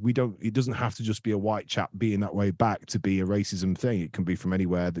film. You know, it doesn't have to just be a white chap being that way back to be a racism thing. It can be from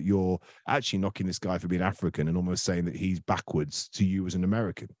anywhere that you're actually knocking this guy for being African and almost saying that he's backwards to you as an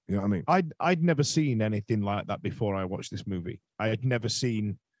American. You know what I mean? I'd never seen anything like that before I watched this movie. I had never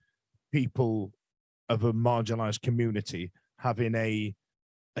seen people of a marginalized community having a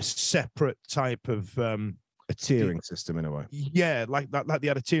separate type of, a tiering system in a way. Yeah, like that, like they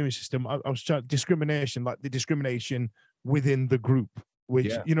had a tiering system. I was trying discrimination, like the discrimination within the group,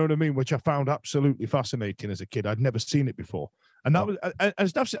 which you know what I mean, which I found absolutely fascinating as a kid. I'd never seen it before, and that was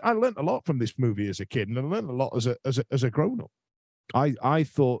as Dav said, I learned a lot from this movie as a kid, and I learned a lot as a grown up. I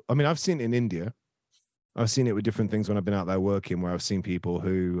thought, I mean, I've seen it in India. I've seen it with different things when I've been out there working, where I've seen people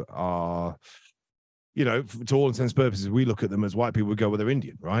who are, you know, to all intents and purposes, we look at them as white people would go, well, they're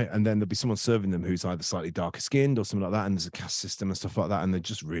Indian, right? And then there'll be someone serving them who's either slightly darker skinned or something like that. And there's a caste system and stuff like that. And they're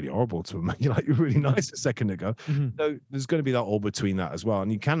just really horrible to them. You're like, you're really nice a second ago. So there's going to be that all between that as well.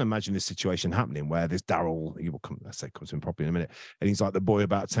 And you can imagine this situation happening where there's Daryl, he will come, let's say, comes to him properly in a minute. And he's like the boy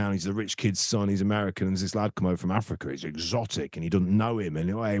about town. He's the rich kid's son. He's American. And there's this lad come over from Africa. He's exotic and he doesn't know him. And,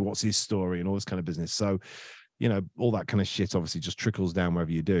 hey, what's his story and all this kind of business. So, you know, all that kind of shit obviously just trickles down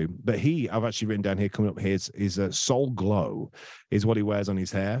wherever you do. But I've actually written down here, coming up here, is Soul Glo is what he wears on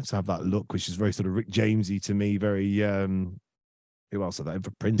his hair to have that look, which is very sort of Rick Jamesy to me. Very, who else are that?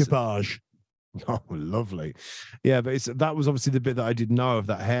 For Prince. DeBarge. Oh, lovely. Yeah, but that was obviously the bit that I didn't know of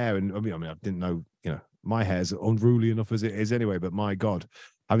that hair. And I mean, I didn't know, you know, my hair's unruly enough as it is anyway, but my God.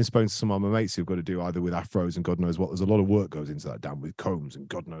 Having spoken to some of my mates who've got to do either with afros and God knows what, there's a lot of work goes into that, down with combs and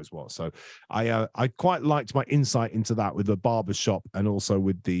God knows what. So I quite liked my insight into that with the barber shop and also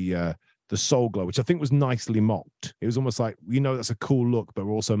with the Soul Glo, which I think was nicely mocked. It was almost like, you know, that's a cool look, but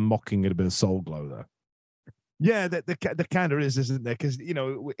we're also mocking it a bit of Soul Glo there. Yeah, the kind of is, isn't there? Because you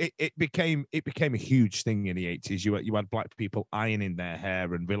know, it became a huge thing in the 80s. You had black people ironing their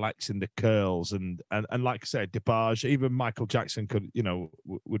hair and relaxing the curls, and like I said, DeBarge, even Michael Jackson could, you know,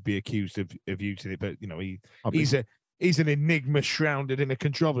 would be accused of using it, but you know, he's an enigma shrouded in a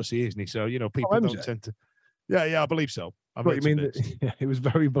controversy, isn't he? So you know, people don't tend to. Yeah, I believe so. What you mean? He was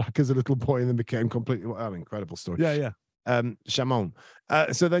very black as a little boy and then became completely. Oh, incredible story. Yeah. Shamon.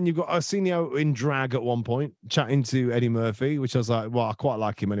 So then you've got Arsenio in drag at one point, chatting to Eddie Murphy, which I was like, well, I quite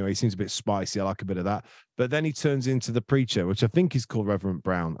like him anyway. He seems a bit spicy. I like a bit of that. But then he turns into the preacher, which I think is called Reverend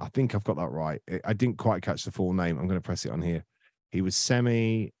Brown. I think I've got that right. I didn't quite catch the full name. I'm going to press it on here. He was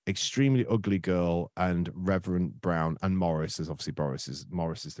Semmi, Extremely Ugly Girl, and Reverend Brown, and Morris is obviously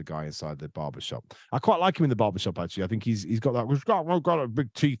Morris is the guy inside the barbershop. I quite like him in the barbershop, actually. I think he's got that. We've got a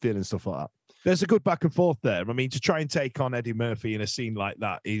big teeth in and stuff like that. There's a good back and forth there. I mean, to try and take on Eddie Murphy in a scene like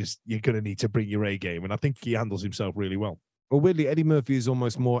that you're going to need to bring your A game, and I think he handles himself really well. Well, weirdly, Eddie Murphy is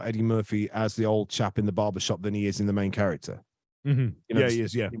almost more Eddie Murphy as the old chap in the barbershop than he is in the main character. Mm-hmm. You know, yeah, he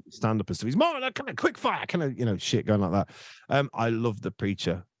is. Yeah, stand up and stuff. He's more kind of quick fire, kind of, you know, shit going like that. I love the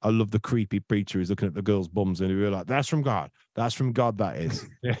preacher. I love the creepy preacher who's looking at the girls' bums and you're like, "That's from God. That's from God. That is."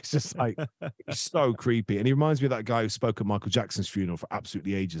 Yeah, it's just like it's so creepy. And he reminds me of that guy who spoke at Michael Jackson's funeral for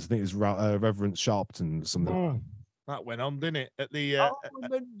absolutely ages. I think it was Reverend Sharpton or something. Oh, that went on, didn't it? At the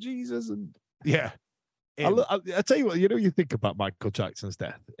Jesus and yeah. I tell you what, you know, you think about Michael Jackson's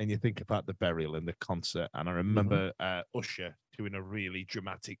death and you think about the burial and the concert, and I remember Usher doing a really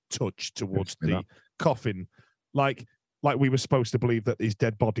dramatic touch towards the coffin, like we were supposed to believe that his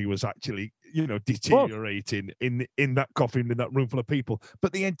dead body was actually, you know, deteriorating in that coffin in that room full of people.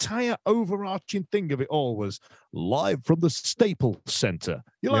 But the entire overarching thing of it all was live from the Staples Center.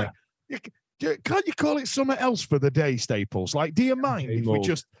 You're like, can't you call it something else for the day, Staples? Like, do you mind if we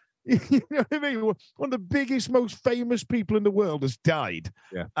just... You know what I mean? One of the biggest, most famous people in the world has died,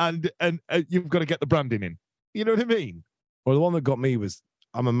 and you've got to get the branding in. You know what I mean? Well, the one that got me was,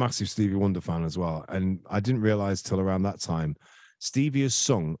 I'm a massive Stevie Wonder fan as well, and I didn't realize till around that time, Stevie has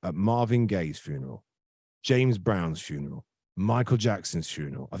sung at Marvin Gaye's funeral, James Brown's funeral, Michael Jackson's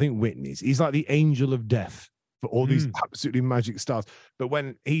funeral. I think Whitney's. He's like the angel of death for all these absolutely magic stars. But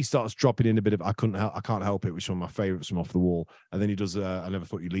when he starts dropping in a bit of I can't help it, which is one of my favorites from Off the Wall. And then he does I Never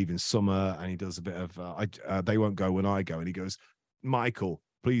Thought You'd Leave in Summer, and he does a bit of They Won't Go When I Go, and he goes, Michael,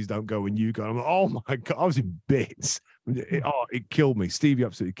 please don't go when you go. I'm like, oh my God, I was in bits. It killed me. Stevie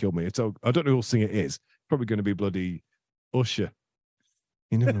absolutely killed me. So I don't know who'll sing it is. Probably going to be bloody Usher.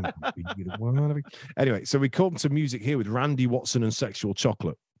 You know. Anyway, so we come to music here with Randy Watson and Sexual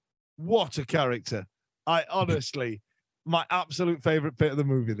Chocolate. What a character. I honestly, my absolute favorite bit of the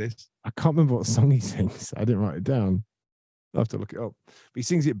movie, this. I can't remember what song he sings. I didn't write it down. I'll have to look it up. But he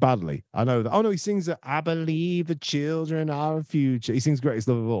sings it badly. I know that. Oh, no, he sings that I believe the children are a future. He sings Greatest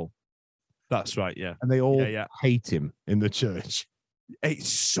Love of All. That's right, yeah. And they all hate him in the church. It's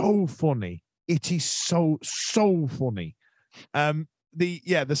so funny. It is so funny.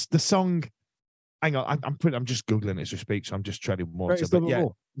 The song. Hang on, I'm just googling it as we speak, so I'm just treading water. Greatest Love of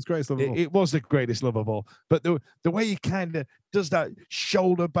All. It's Greatest Love of All. It was the greatest love of all. But the way he kind of does that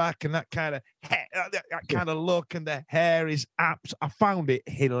shoulder back and that kind of look and the hair is apt. I found it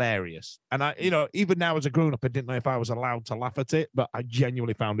hilarious. And even now as a grown up, I didn't know if I was allowed to laugh at it, but I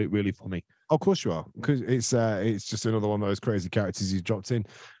genuinely found it really funny. Of course you are, because it's just another one of those crazy characters he's dropped in.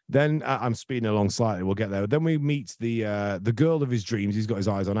 Then I'm speeding along slightly. We'll get there. Then we meet the girl of his dreams. He's got his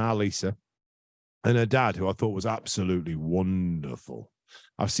eyes on, our Lisa, and her dad, who I thought was absolutely wonderful.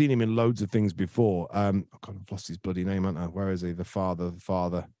 I've seen him in loads of things before. I've lost his bloody name, haven't I? Where is he? The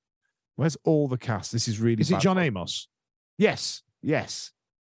father. Where's all the cast? This is really. Is it John Amos? Yes. Yeah.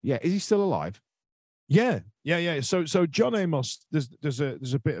 Is he still alive? Yeah. So John Amos, there's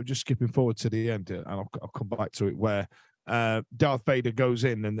a bit of just skipping forward to the end, and I'll come back to it, where Darth Vader goes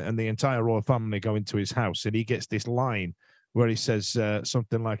in and the entire royal family go into his house, and he gets this line where he says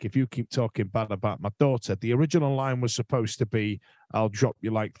something like, if you keep talking bad about my daughter, the original line was supposed to be, I'll drop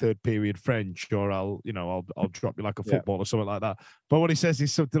you like third period French, or I'll drop you like a football or something like that. But what he says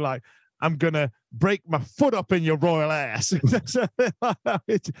is something like, I'm going to break my foot up in your royal ass.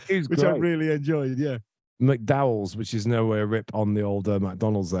 which I really enjoyed, yeah. McDowell's, which is nowhere rip on the old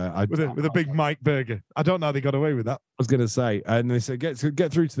McDonald's there. With a big Mike burger. I don't know how they got away with that. I was going to say, and they said, get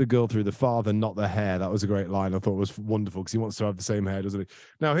through to the girl through the father, not the hair. That was a great line. I thought it was wonderful because he wants to have the same hair, doesn't he?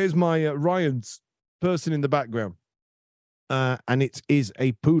 Now, here's my Ryan's person in the background. And it is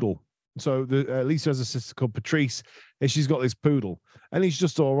a poodle. So Lisa has a sister called Patrice, and she's got this poodle, and he's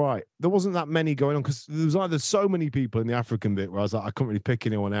just all right. There wasn't that many going on because there was either so many people in the African bit where I was like, I couldn't really pick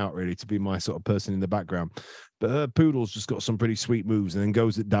anyone out really to be my sort of person in the background. But her poodle's just got some pretty sweet moves, and then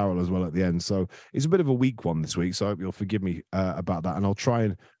goes at Daryl as well at the end. So it's a bit of a weak one this week. So I hope you'll forgive me about that, and I'll try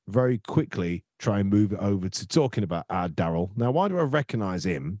and very quickly move it over to talking about Daryl. Now, why do I recognize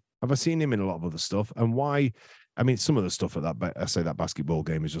him? Have I seen him in a lot of other stuff? And why? I mean, some of the stuff at that basketball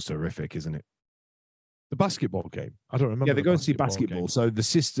game is just horrific, isn't it? The basketball game? I don't remember. Yeah, they go and see basketball. So the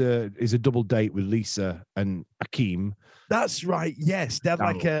sister is a double date with Lisa and Akeem. That's right. Yes, they're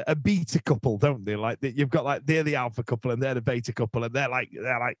like a beta couple, don't they? Like you've got like they're the alpha couple and they're the beta couple, and they're like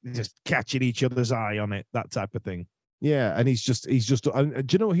just catching each other's eye on it, that type of thing. Yeah, and he's just. Do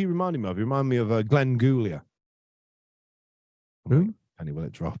you know what he reminded me of? He reminded me of Glenn Goulia. Who? Penny, will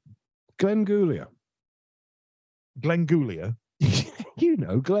it drop? Glenn Goulia. Glenn Goulia? You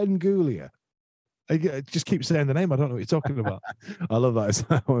know, Glenn Goulia. I just keep saying the name. I don't know what you're talking about. I love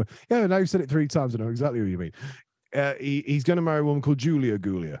that. Yeah, now you've said it 3 times. I know exactly what you mean. He's going to marry a woman called Julia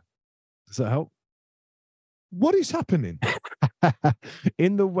Goulia. Does that help? What is happening?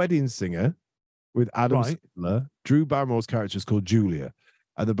 In The Wedding Singer with Adam Sandler, Drew Barrymore's character is called Julia.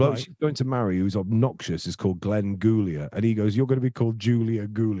 And the bloke she's going to marry, who's obnoxious, is called Glenn Goulia. And he goes, you're going to be called Julia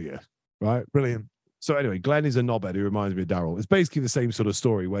Goulia. Right? Brilliant. So anyway, Glenn is a knobhead who reminds me of Daryl. It's basically the same sort of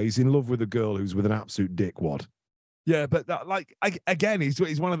story where he's in love with a girl who's with an absolute dickwad. Yeah, but again,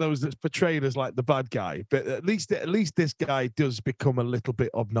 he's one of those that's portrayed as like the bad guy. But at least this guy does become a little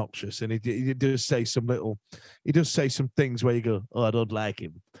bit obnoxious, and he does say some things where you go, oh, I don't like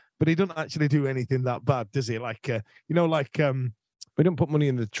him. But he doesn't actually do anything that bad, does he? We don't put money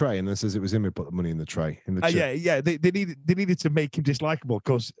in the tray, and then says it was him who put the money in the tray. Yeah. They needed to make him dislikable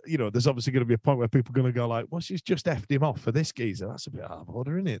because there's obviously going to be a point where people are going to go like, "Well, she's just effed him off for this geezer." That's a bit out of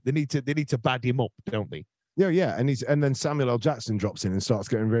order, isn't it? They need to bad him up, don't they? Yeah, and then Samuel L. Jackson drops in and starts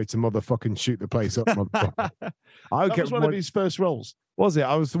getting ready to motherfucking shoot the place up. That was one of his first roles. Was it?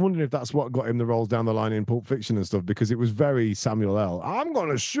 I was wondering if that's what got him the roles down the line in Pulp Fiction and stuff, because it was very Samuel L. I'm going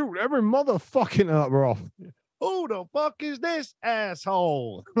to shoot every motherfucking we're off. Who the fuck is this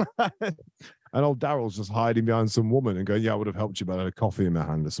asshole? And old Daryl's just hiding behind some woman and going, yeah, I would have helped you, but I had a coffee in my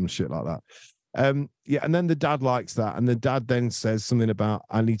hand or some shit like that. Yeah, and then the dad likes that, and the dad then says something about,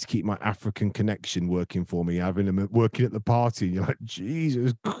 I need to keep my African connection working for me, having him working at the party. You're like,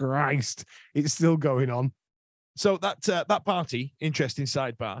 Jesus Christ, it's still going on. So that party, interesting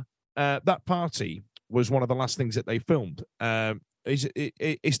sidebar. That party was one of the last things that they filmed.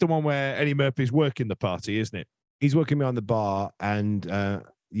 It's the one where Eddie Murphy's working the party, isn't it? He's working behind the bar, and what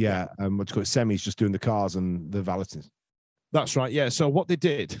do you call it? Semmi's just doing the cars and the valeting. That's right. Yeah. So what they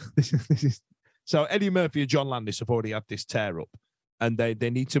did, so Eddie Murphy and John Landis have already had this tear up, and they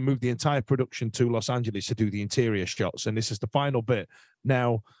need to move the entire production to Los Angeles to do the interior shots. And this is the final bit.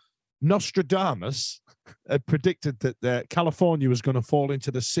 Now, Nostradamus had predicted that California was going to fall into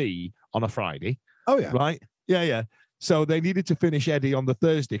the sea on a Friday. Oh, yeah. Right? Yeah, yeah. So they needed to finish Eddie on the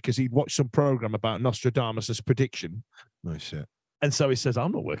Thursday because he'd watched some program about Nostradamus's prediction. No shit. And so he says,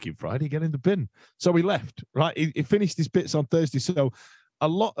 I'm not working Friday, get in the bin. So he left, right? He finished his bits on Thursday. So a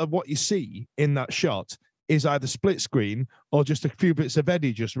lot of what you see in that shot is either split screen or just a few bits of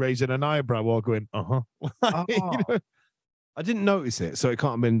Eddie just raising an eyebrow or going, uh-huh. You know? I didn't notice it, so it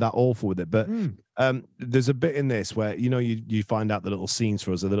can't have been that awful with it. But there's a bit in this where, you find out the little scenes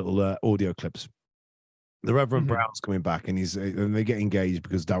for us, the little audio clips. The Reverend Brown's coming back, and they get engaged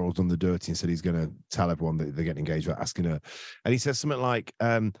because Daryl's done the dirty and said he's going to tell everyone that they're getting engaged without asking her. And he says something like,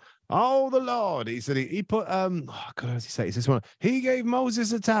 "Oh, the Lord," he said he put God, how does he say? He says, he gave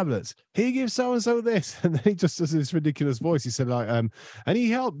Moses the tablets. He gives so and so this, and then he just does this ridiculous voice. He said like, and he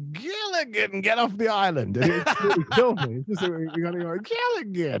helped Gilligan get off the island. And it really killed me. It's just you got to go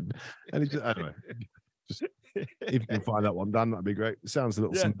Gilligan, and he just anyway. Just if you can find that one, Dan, that'd be great. It sounds a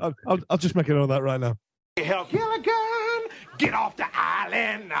little. Yeah, I'll just make it on that right now. Help Gilligan get off the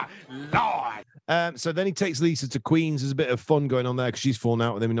island, Lord. So then he takes Lisa to Queens. There's a bit of fun going on there because she's fallen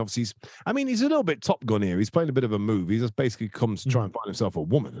out with him, and obviously, he's a little bit Top Gun here. He's playing a bit of a move. He just basically comes to try and find himself a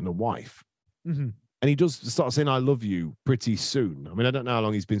woman and a wife, and he does start saying "I love you" pretty soon. I don't know how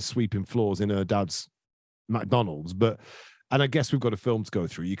long he's been sweeping floors in her dad's McDonald's, and I guess we've got a film to go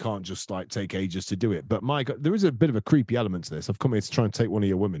through. You can't just like take ages to do it. But my God, there is a bit of a creepy element to this. I've come here to try and take one of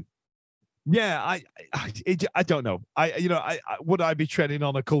your women. Yeah, I don't know. Would I be treading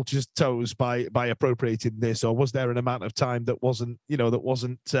on a culture's toes by appropriating this, or was there an amount of time that wasn't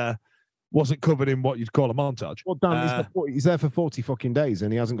covered in what you'd call a montage? Well, Dan, he's there for 40 fucking days,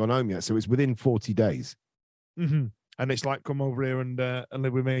 and he hasn't gone home yet, so it's within 40 days. And it's like, come over here and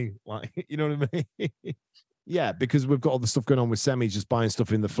live with me, like, you know what I mean? Yeah, because we've got all the stuff going on with Semmi just buying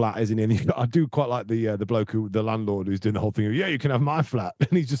stuff in the flat, isn't he? And I do quite like the bloke the landlord who's doing the whole thing of, yeah, you can have my flat.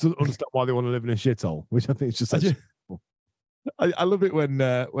 And he just doesn't understand why they want to live in a shithole, which I think is just I love it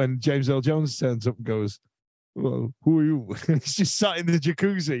when James Earl Jones turns up and goes, well, who are you? And he's just sat in the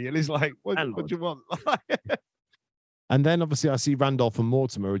jacuzzi and he's like, what do you want? And then obviously I see Randolph and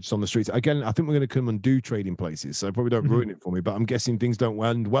Mortimer just on the streets. Again, I think we're going to come and do Trading Places, so probably don't ruin it for me, but I'm guessing things don't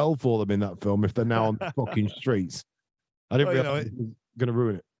end well for them in that film if they're now on the fucking streets. I didn't realize it was going to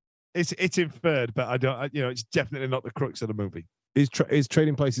ruin it. It's inferred, but I don't, it's definitely not the crux of the movie. Is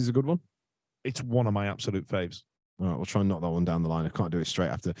Trading Places a good one? It's one of my absolute faves. All right, we'll try and knock that one down the line. I can't do it straight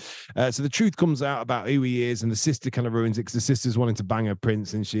after. So the truth comes out about who he is, and the sister kind of ruins it because the sister's wanting to bang her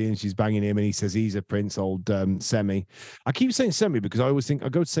prince, and she's banging him, and he says he's a prince, old Semmi. I keep saying Semmi because I always think I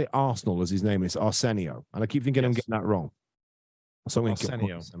go to say Arsenal as his name is Arsenio, and I keep thinking I'm getting that wrong. So I'm going to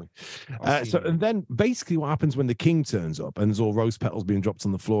Semmi. So and then basically what happens when the king turns up and there's all rose petals being dropped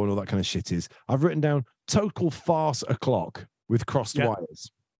on the floor and all that kind of shit is I've written down total farce o'clock with crossed wires.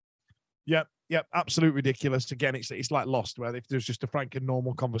 Yep, absolute ridiculous. Again, it's like Lost, where if there's just a frank and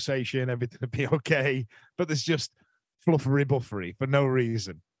normal conversation, everything would be okay. But there's just fluffery buffery for no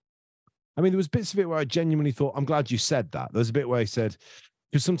reason. There was bits of it where I genuinely thought, I'm glad you said that. There's a bit where he said,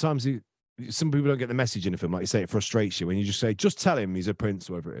 because sometimes some people don't get the message in a film, like you say, it frustrates you when you just say, just tell him he's a prince,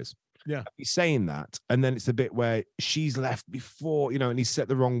 whoever it is. Yeah. He's saying that. And then it's a bit where she's left before, and he set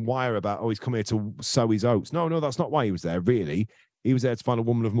the wrong wire about, he's come here to sow his oats. No, that's not why he was there, really. He was there to find a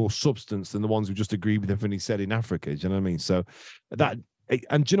woman of more substance than the ones who just agreed with everything he said in Africa. Do you know what I mean? So that,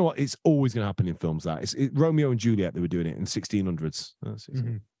 and do you know what? It's always going to happen in films. Romeo and Juliet, they were doing it in 1600s.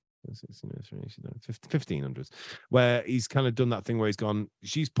 1500s, where he's kind of done that thing where he's gone,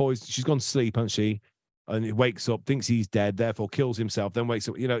 she's poised, she's gone to sleep, hasn't she? And he wakes up, thinks he's dead, therefore kills himself, then wakes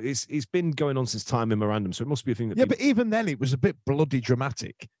up. It's been going on since time memorandum, so it must be a thing that. Yeah, but even then, it was a bit bloody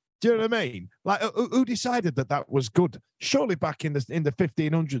dramatic. Do you know what I mean? Like, who decided that was good? Surely back in the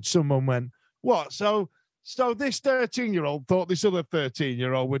 1500s, someone went, what? So this 13-year-old thought this other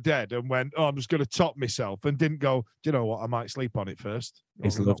 13-year-old were dead and went, I'm just going to top myself, and didn't go, do you know what? I might sleep on it first.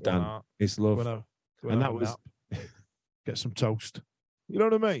 It's love, Dan. It's love. And that was get some toast. You know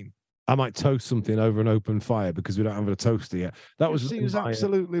what I mean? I might toast something over an open fire because we don't have a toaster yet. That was seems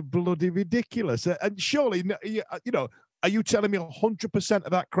absolutely bloody ridiculous. And surely, are you telling me 100%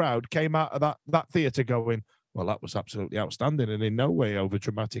 of that crowd came out of that theatre going, well, that was absolutely outstanding and in no way over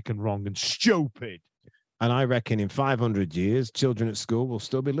dramatic and wrong and stupid? And I reckon in 500 years, children at school will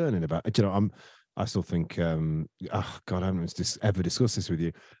still be learning about it. I still think, oh God, I haven't ever discussed this with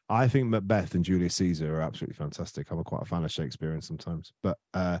you. I think Macbeth and Julius Caesar are absolutely fantastic. I'm quite a fan of Shakespeare sometimes, but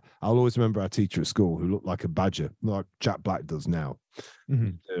I'll always remember our teacher at school who looked like a badger, like Jack Black does now.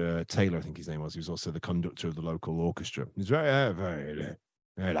 Mm-hmm. Taylor, I think his name was. He was also the conductor of the local orchestra. He's very, very,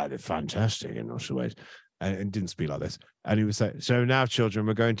 very fantastic in lots of ways. And didn't speak like this. And he would say, so now, children,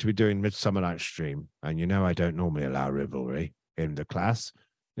 we're going to be doing Midsummer Night's Dream. And I don't normally allow rivalry in the class.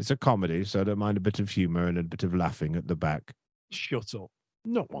 It's a comedy, so I don't mind a bit of humor and a bit of laughing at the back. Shut up.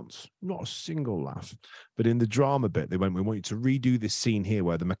 Not once. Not a single laugh. But in the drama bit, they went, we want you to redo this scene here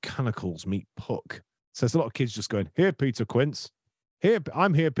where the mechanicals meet Puck. So there's a lot of kids just going, here, Peter Quince.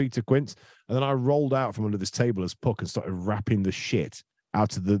 I'm here, Peter Quince. And then I rolled out from under this table as Puck and started rapping the shit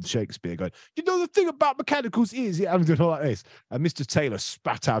out of the Shakespeare, going, the thing about mechanicals is, I'm doing all like this. And Mr. Taylor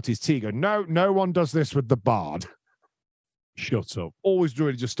spat out his tea, going, no one does this with the bard. Shut up. Always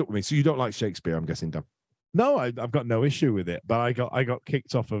really just stuck with me. So you don't like Shakespeare, I'm guessing, Dan? No, I've got no issue with it, but I got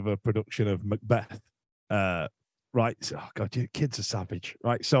kicked off of a production of Macbeth. Right. So, oh God, your kids are savage.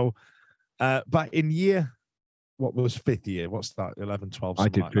 Right. So back in what was fifth year? What's that? 11, 12, I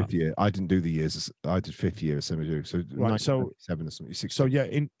did like fifth that. year. I didn't do the years. I did fifth year at Semmi. So right, so 7 or something. 16. So yeah,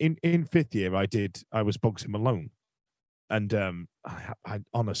 in fifth year, I was Bugsy Malone, and I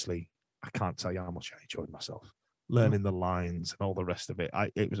honestly I can't tell you how much I enjoyed myself learning the lines and all the rest of it.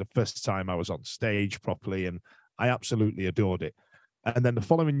 It was the first time I was on stage properly, and I absolutely adored it. And then the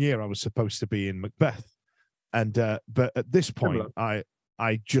following year, I was supposed to be in Macbeth, and but at this point, I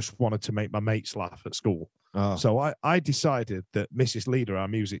just wanted to make my mates laugh at school. Oh. So I decided that Mrs. Leader, our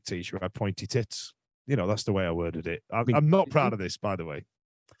music teacher, had pointy tits. That's the way I worded it. I'm not proud of this, by the way.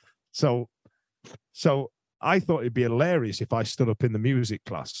 So I thought it'd be hilarious if I stood up in the music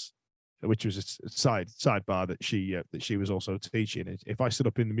class, which was a sidebar that she was also teaching. If I stood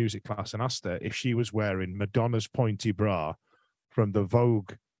up in the music class and asked her if she was wearing Madonna's pointy bra from the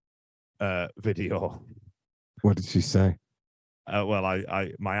Vogue video. What did she say? Well,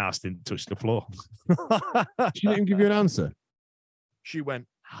 my ass didn't touch the floor. She didn't give you an answer. She went,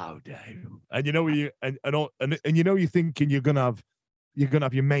 "How dare you?" And you're thinking you're gonna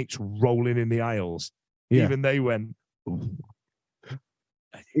have your mates rolling in the aisles. Yeah. Even they went, "Oh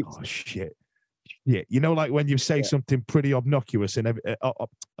shit." Yeah, like when you say something pretty innocuous and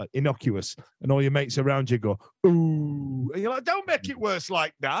all your mates around you go, "Ooh," and you're like, "Don't make it worse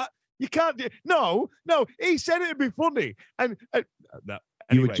like that. You can't do." No. He said it'd be funny, and no.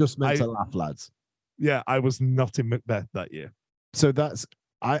 Anyway, you were just meant to laugh, lads. Yeah, I was not in Macbeth that year. So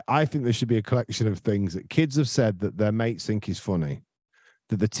I think there should be a collection of things that kids have said that their mates think is funny,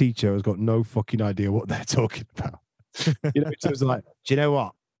 that the teacher has got no fucking idea what they're talking about. In terms of like, do you know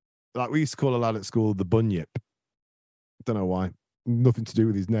what? Like we used to call a lad at school the Bunyip. Don't know why. Nothing to do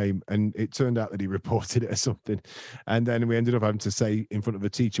with his name, and it turned out that he reported it or something, and then we ended up having to say in front of the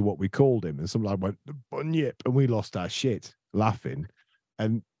teacher what we called him, and some lad went the Bunyip, and we lost our shit laughing,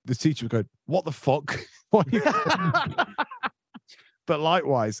 and the teacher was going, "What the fuck?" But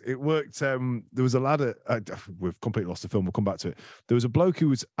likewise, it worked. There was a lad we've completely lost the film. We'll come back to it. There was a bloke who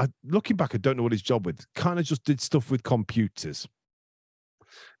was looking back. I don't know what his job with. Kind of just did stuff with computers,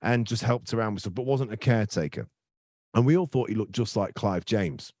 and just helped around with stuff, but wasn't a caretaker. And we all thought he looked just like Clive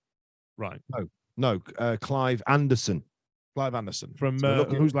James. Right. No, Clive Anderson. Clive Anderson from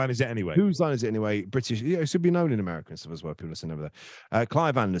Whose Line Is It Anyway? Whose Line Is It Anyway? British. Yeah, it should be known in America and stuff as well. People listen over there.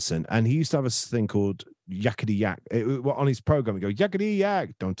 Clive Anderson. And he used to have a thing called Yakety Yak. On his program, he'd go, Yakety Yak,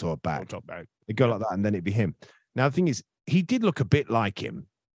 don't talk back. Don't talk back. He'd go like that, and then it'd be him. Now, the thing is, he did look a bit like him,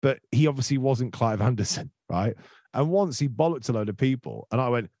 but he obviously wasn't Clive Anderson, right? And once he bollocked a load of people, and I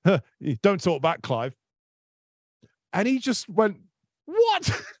went, don't talk back, Clive. And he just went,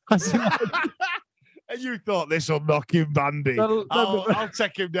 what? And you thought, this will knock him bandy. I'll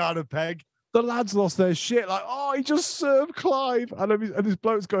take him down a peg. The lads lost their shit. Like, oh, he just served Clive. And this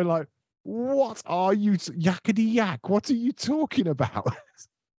bloke's going like, what are you, Yakety Yak? What are you talking about?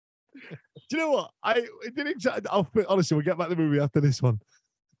 Do you know what? Honestly, we'll get back to the movie after this one.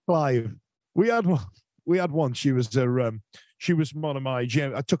 Clive. We had one. She was one of my I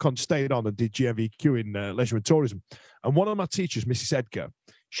stayed on and did GMVQ in leisure and tourism. And one of my teachers, Mrs. Edgar,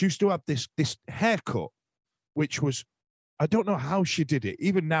 she used to have this haircut, which was, I don't know how she did it.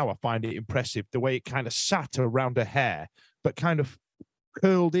 Even now, I find it impressive the way it kind of sat around her hair, but kind of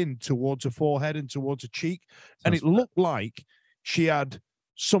curled in towards her forehead and towards her cheek, and it looked like she had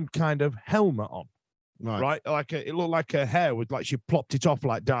some kind of helmet on. Right? Like it looked like her hair was like she plopped it off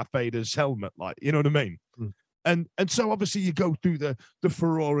like Darth Vader's helmet, like, you know what I mean? And so obviously you go through the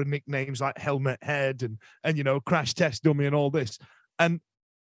furore nicknames like Helmet Head and you know, Crash Test Dummy and all this. And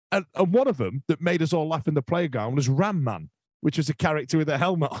one of them that made us all laugh in the playground was Ram Man, which was a character with a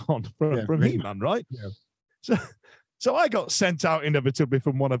helmet on from He-Man, right? Yeah. So I got sent out inevitably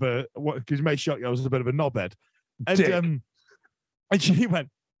from one of her, because May Shotgun was a bit of a knobhead. And she went,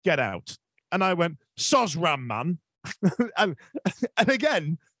 "Get out." And I went, "Soz Ram Man." and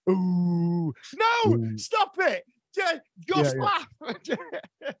again, ooh, no, stop it. Just laugh.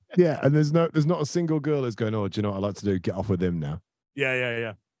 Yeah, and there's not a single girl who's going, "Oh, do you know what I like to do? Get off with him now."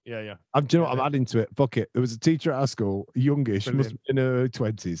 Yeah. Do you know what I'm adding to it? Fuck it. There was a teacher at our school, youngish, must be in her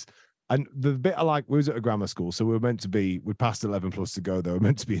 20s. And the bit I like, we was at a grammar school, so we passed 11 plus to go, though. We were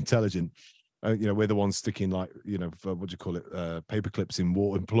meant to be intelligent. You know, we're the ones sticking, like, you know, what do you call it? Paper clips in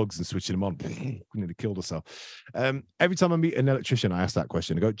water and plugs and switching them on. We nearly killed ourselves. Every time I meet an electrician, I ask that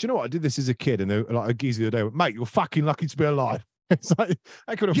question. I go, "Do you know what? I did this as a kid." And they're like, a geezer the other day, "Mate, you're fucking lucky to be alive." It's like,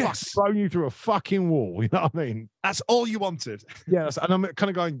 I could have fucking thrown you through a fucking wall. You know what I mean? That's all you wanted. Yes. And I'm kind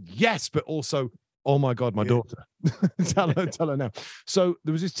of going, yes, but also, oh my God, my daughter. tell her now. So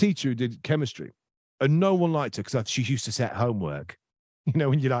there was this teacher who did chemistry, and no one liked her because she used to set homework. You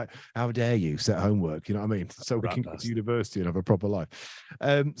know, when you're like, "How dare you set homework?" You know what I mean? So we can go to university and have a proper life.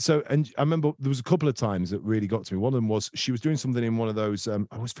 And I remember there was a couple of times that really got to me. One of them was she was doing something in one of those, I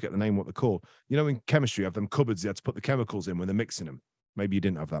always forget the name, what they're called. You know, in chemistry, you have them cupboards, you had to put the chemicals in when they're mixing them. Maybe you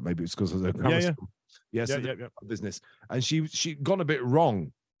didn't have that. Maybe it's because of the business. And she gone a bit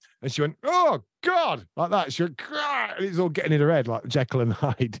wrong. And she went, "Oh, God," like that. She went, "God." And it's all getting in her head like Jekyll and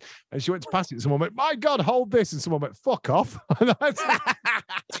Hyde. And she went to pass it. And someone went, "My God, hold this." And someone went, "Fuck off."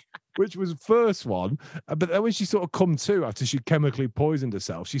 Which was the first one. But then when she sort of come to after she chemically poisoned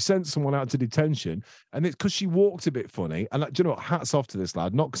herself, she sent someone out to detention. And it's because she walked a bit funny. And like, do you know what? Hats off to this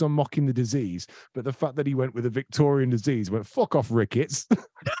lad. Not because I'm mocking the disease, but the fact that he went with a Victorian disease, went, "Fuck off, rickets."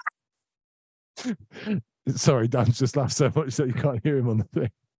 Sorry, Dan's just laughed so much that you can't hear him on the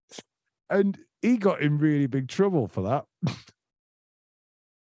thing. And he got in really big trouble for that.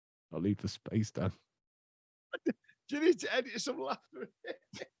 I'll leave the space, Dan. Do you need to edit some laughter?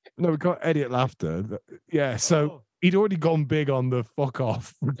 No, we can't edit laughter. Yeah, so he'd already gone big on the "fuck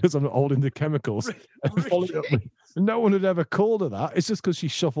off" because I'm not holding the chemicals. And followed up with, no one had ever called her that. It's just because she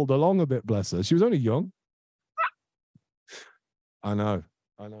shuffled along a bit, bless her. She was only young. I know.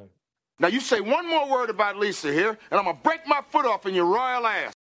 Now you say one more word about Lisa here, and I'm going to break my foot off in your royal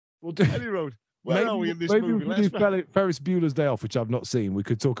ass. We'll do Eddie Road. Where are we in this movie? We could do Ferris Bueller's Day Off, which I've not seen. We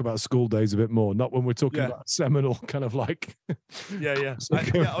could talk about school days a bit more, not when we're talking about seminal kind of like. I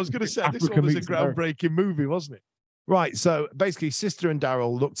was going to say this one was a groundbreaking movie, wasn't it? Right. So basically, sister and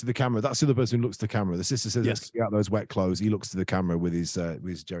Daryl look to the camera. That's the other person who looks to the camera. The sister says, "Let's get out those wet clothes." He looks to the camera with his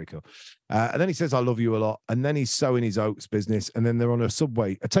Jericho. And then he says, "I love you a lot." And then he's sowing his oats business. And then they're on a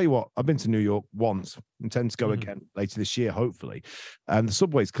subway. I tell you what, I've been to New York once. Intend to go again later this year, hopefully. And the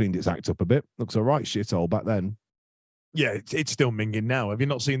subway's cleaned its act up a bit. Looks all right, shithole back then. Yeah, it's still minging now. Have you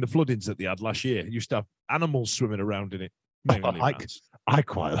not seen the floodings that they had last year? You used to have animals swimming around in it. I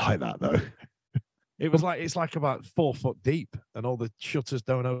quite like that, though. It's like about 4 foot deep, and all the shutters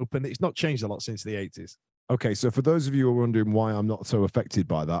don't open. It's not changed a lot since the 80s. Okay, so for those of you who are wondering why I'm not so affected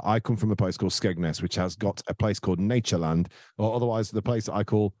by that, I come from a place called Skegness, which has got a place called Natureland, or otherwise the place that I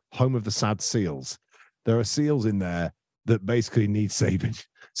call Home of the Sad Seals. There are seals in there that basically need saving.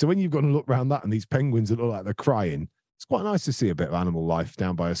 So when you've got to look around that and these penguins that look like they're crying, it's quite nice to see a bit of animal life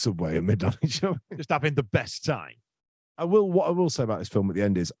down by a subway at midnight. Just having the best time. What I will say about this film at the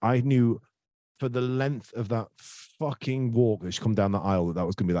end is I knew for the length of that fucking walk that she come down that aisle that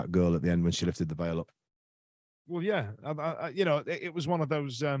was going to be that girl at the end when she lifted the veil up. Well, yeah, it was one of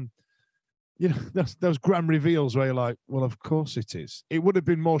those, those grand reveals where you're like, well, of course it is. It would have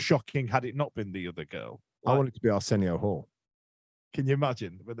been more shocking had it not been the other girl. I want it to be Arsenio Hall. Can you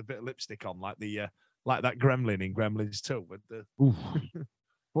imagine with a bit of lipstick on, like that gremlin in Gremlins 2 with the.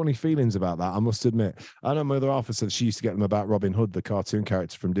 Funny feelings about that, I must admit. I know my other half said she used to get them about Robin Hood, the cartoon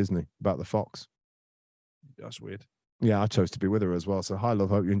character from Disney, about the fox. That's weird. Yeah, I chose to be with her as well. So hi, love.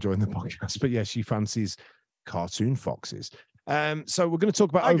 Hope you're enjoying the podcast. But yeah, she fancies cartoon foxes. So we're going to talk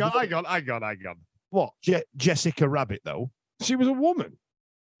about. Hang on. What? Jessica Rabbit, though. She was a woman.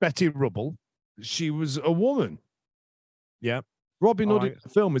 Betty Rubble. She was a woman. Yeah. Robin Hood in the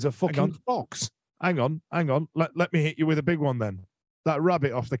film is a fucking fox. Hang on. Let me hit you with a big one then. That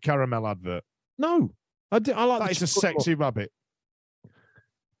rabbit off the caramel advert. No, I like that. It's a sexy rabbit.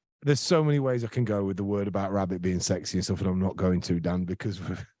 There's so many ways I can go with the word about Rabbit being sexy and stuff, and I'm not going to, Dan, because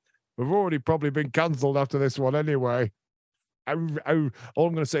we've already probably been cancelled after this one anyway. All I'm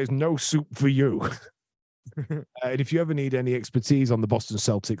going to say is no soup for you. And if you ever need any expertise on the Boston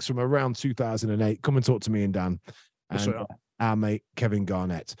Celtics from around 2008, come and talk to me and Dan and our mate Kevin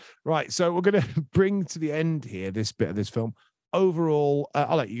Garnett. Right, so we're going to bring to the end here this bit of this film. Overall,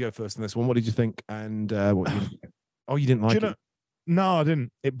 I'll let you go first on this one. What did you think? And what you didn't like it? No, I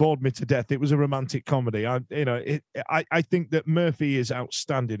didn't. It bored me to death. It was a romantic comedy. I think that Murphy is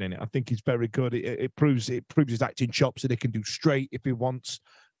outstanding in it. I think he's very good. It proves his acting chops that he can do straight if he wants.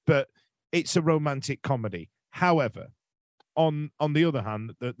 But it's a romantic comedy. However, on the other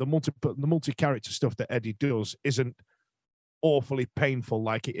hand, the multi-character stuff that Eddie does isn't awfully painful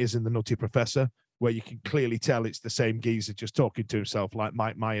like it is in The Nutty Professor, where you can clearly tell it's the same geezer just talking to himself, like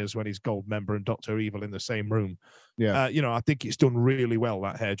Mike Myers when he's Goldmember and Dr. Evil in the same room. Yeah, I think it's done really well,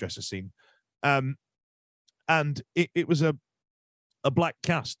 that hairdresser scene. And it was a black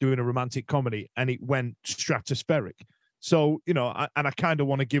cast doing a romantic comedy, and it went stratospheric. So, I kind of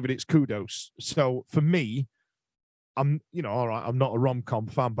want to give it its kudos. So for me, I'm all right, I'm not a rom-com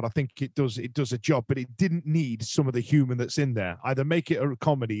fan, but I think it does a job, but it didn't need some of the humor that's in there. Either make it a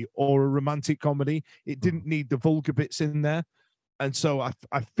comedy or a romantic comedy. It didn't need the vulgar bits in there. And so I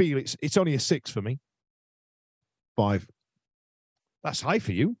feel it's only a 6 for me. 5. That's high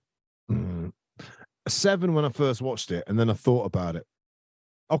for you. A 7 when I first watched it, and then I thought about it.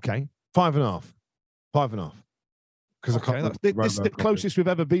 Okay. 5.5. 5.5. Because This is the closest we've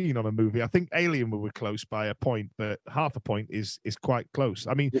ever been on a movie. I think Alien we were close by a point, but half a point is quite close.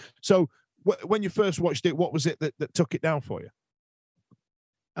 I mean, so when you first watched it, what was it that took it down for you?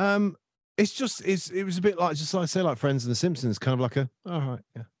 It was a bit like, just like I say, like Friends and The Simpsons, kind of like all right,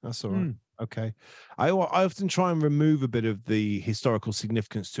 yeah, that's all right. Okay. I often try and remove a bit of the historical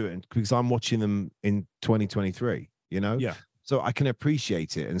significance to it because I'm watching them in 2023, Yeah. So I can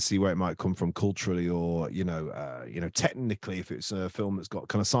appreciate it and see where it might come from culturally, or technically, if it's a film that's got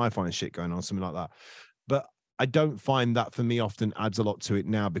kind of sci-fi and shit going on, something like that. But I don't find that for me often adds a lot to it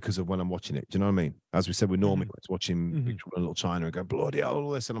now because of when I'm watching it. Do you know what I mean? As we said with Normie, it's watching Big Trouble in Little China and go, bloody hell, all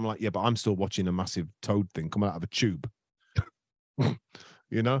this, and I'm like, yeah, but I'm still watching a massive toad thing coming out of a tube.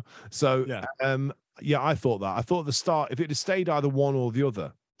 So I thought that. I thought at the start, if it had stayed either one or the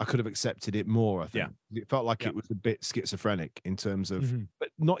other, I could have accepted it more, I think. Yeah. It felt like it was a bit schizophrenic in terms of, but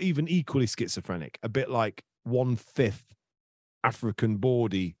not even equally schizophrenic, a bit like 1/5 African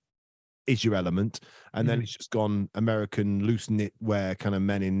bawdy is your element. And then it's just gone American loose knit wear kind of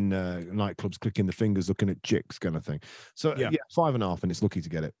men in nightclubs clicking the fingers, looking at chicks kind of thing. So 5.5, and it's lucky to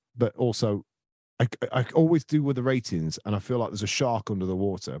get it. But also, I always do with the ratings, and I feel like there's a shark under the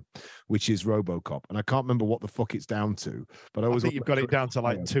water, which is RoboCop, and I can't remember what the fuck it's down to. But I think you've got it down to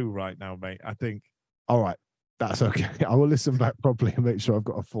like 2 right now, mate. I think. All right, that's okay. I will listen back properly and make sure I've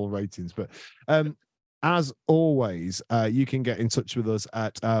got a full ratings. But as always, you can get in touch with us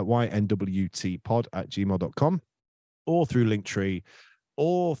at ynwtpod@gmail.com, or through Linktree,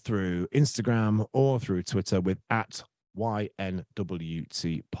 or through Instagram, or through Twitter with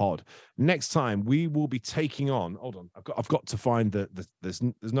 @YNWT pod. Next time we will be taking on. Hold on, I've got to find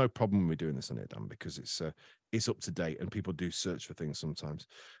there's no problem with doing this on it, Dan, because it's up to date and people do search for things sometimes.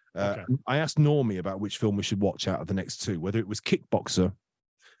 I asked Normie about which film we should watch out of the next 2, whether it was Kickboxer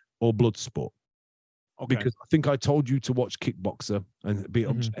or Bloodsport. Okay. Because I think I told you to watch Kickboxer and be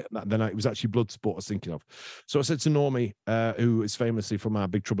upset. Then it was actually Bloodsport I was thinking of. So I said to Normie, who is famously from our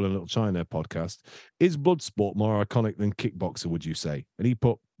Big Trouble in Little China podcast, is Bloodsport more iconic than Kickboxer, would you say? And he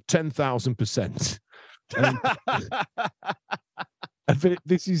put 10,000%.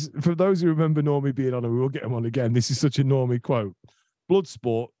 This is, for those who remember Normie being on, and we will get him on again, this is such a Normie quote.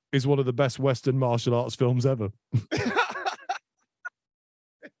 Bloodsport is one of the best Western martial arts films ever.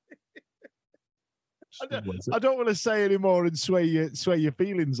 I don't want to say any more and sway your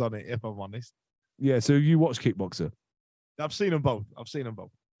feelings on it, if I'm honest. Yeah, so you watch Kickboxer? I've seen them both.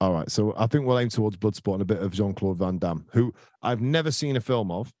 All right, so I think we'll aim towards Bloodsport and a bit of Jean-Claude Van Damme, who I've never seen a film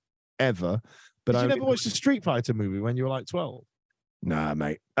of, ever. But Did you never watch the Street Fighter movie when you were like 12? Nah,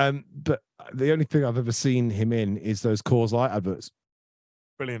 mate. But the only thing I've ever seen him in is those Coors Light adverts.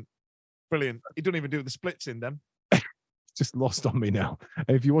 Brilliant. He doesn't even do the splits in them. Just lost on me now.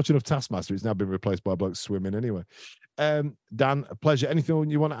 And if you watch enough Taskmaster, it's now been replaced by blokes swimming anyway. Dan, a pleasure. Anything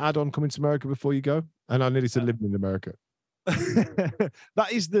you want to add on coming to America before you go? And I nearly said living in America. That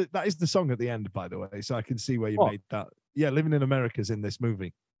is the song at the end, by the way. So I can see where you made that. Yeah, Living in America's in this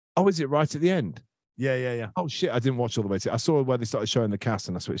movie. Oh, is it right at the end? Yeah. Oh shit, I didn't watch all the way to it. I saw where they started showing the cast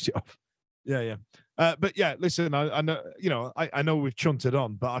and I switched it off. Yeah. But yeah, listen, I know, I know we've chunted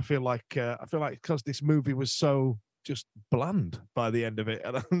on, but I feel like because this movie was so just bland by the end of it,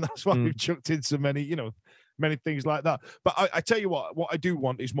 and that's why we've chucked in so many, many things like that. But I tell you what I do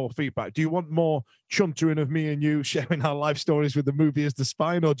want is more feedback. Do you want more chuntering of me and you sharing our life stories with the movie as the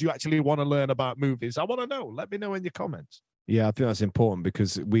spine, or do you actually want to learn about movies? I want to know. Let me know in your comments. Yeah, I think that's important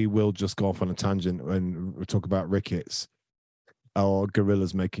because we will just go off on a tangent when we talk about rickets or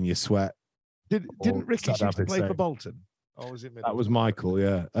gorillas making you sweat. Didn't Ricketts used to play for Bolton? Or was it That was Michael,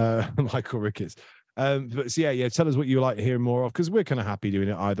 yeah. Michael Ricketts. But so yeah, tell us what you like to hear more of, because we're kind of happy doing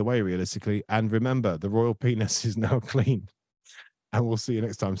it either way, realistically. And remember, the royal penis is now clean. And we'll see you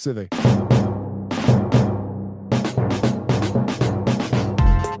next time. Civvy.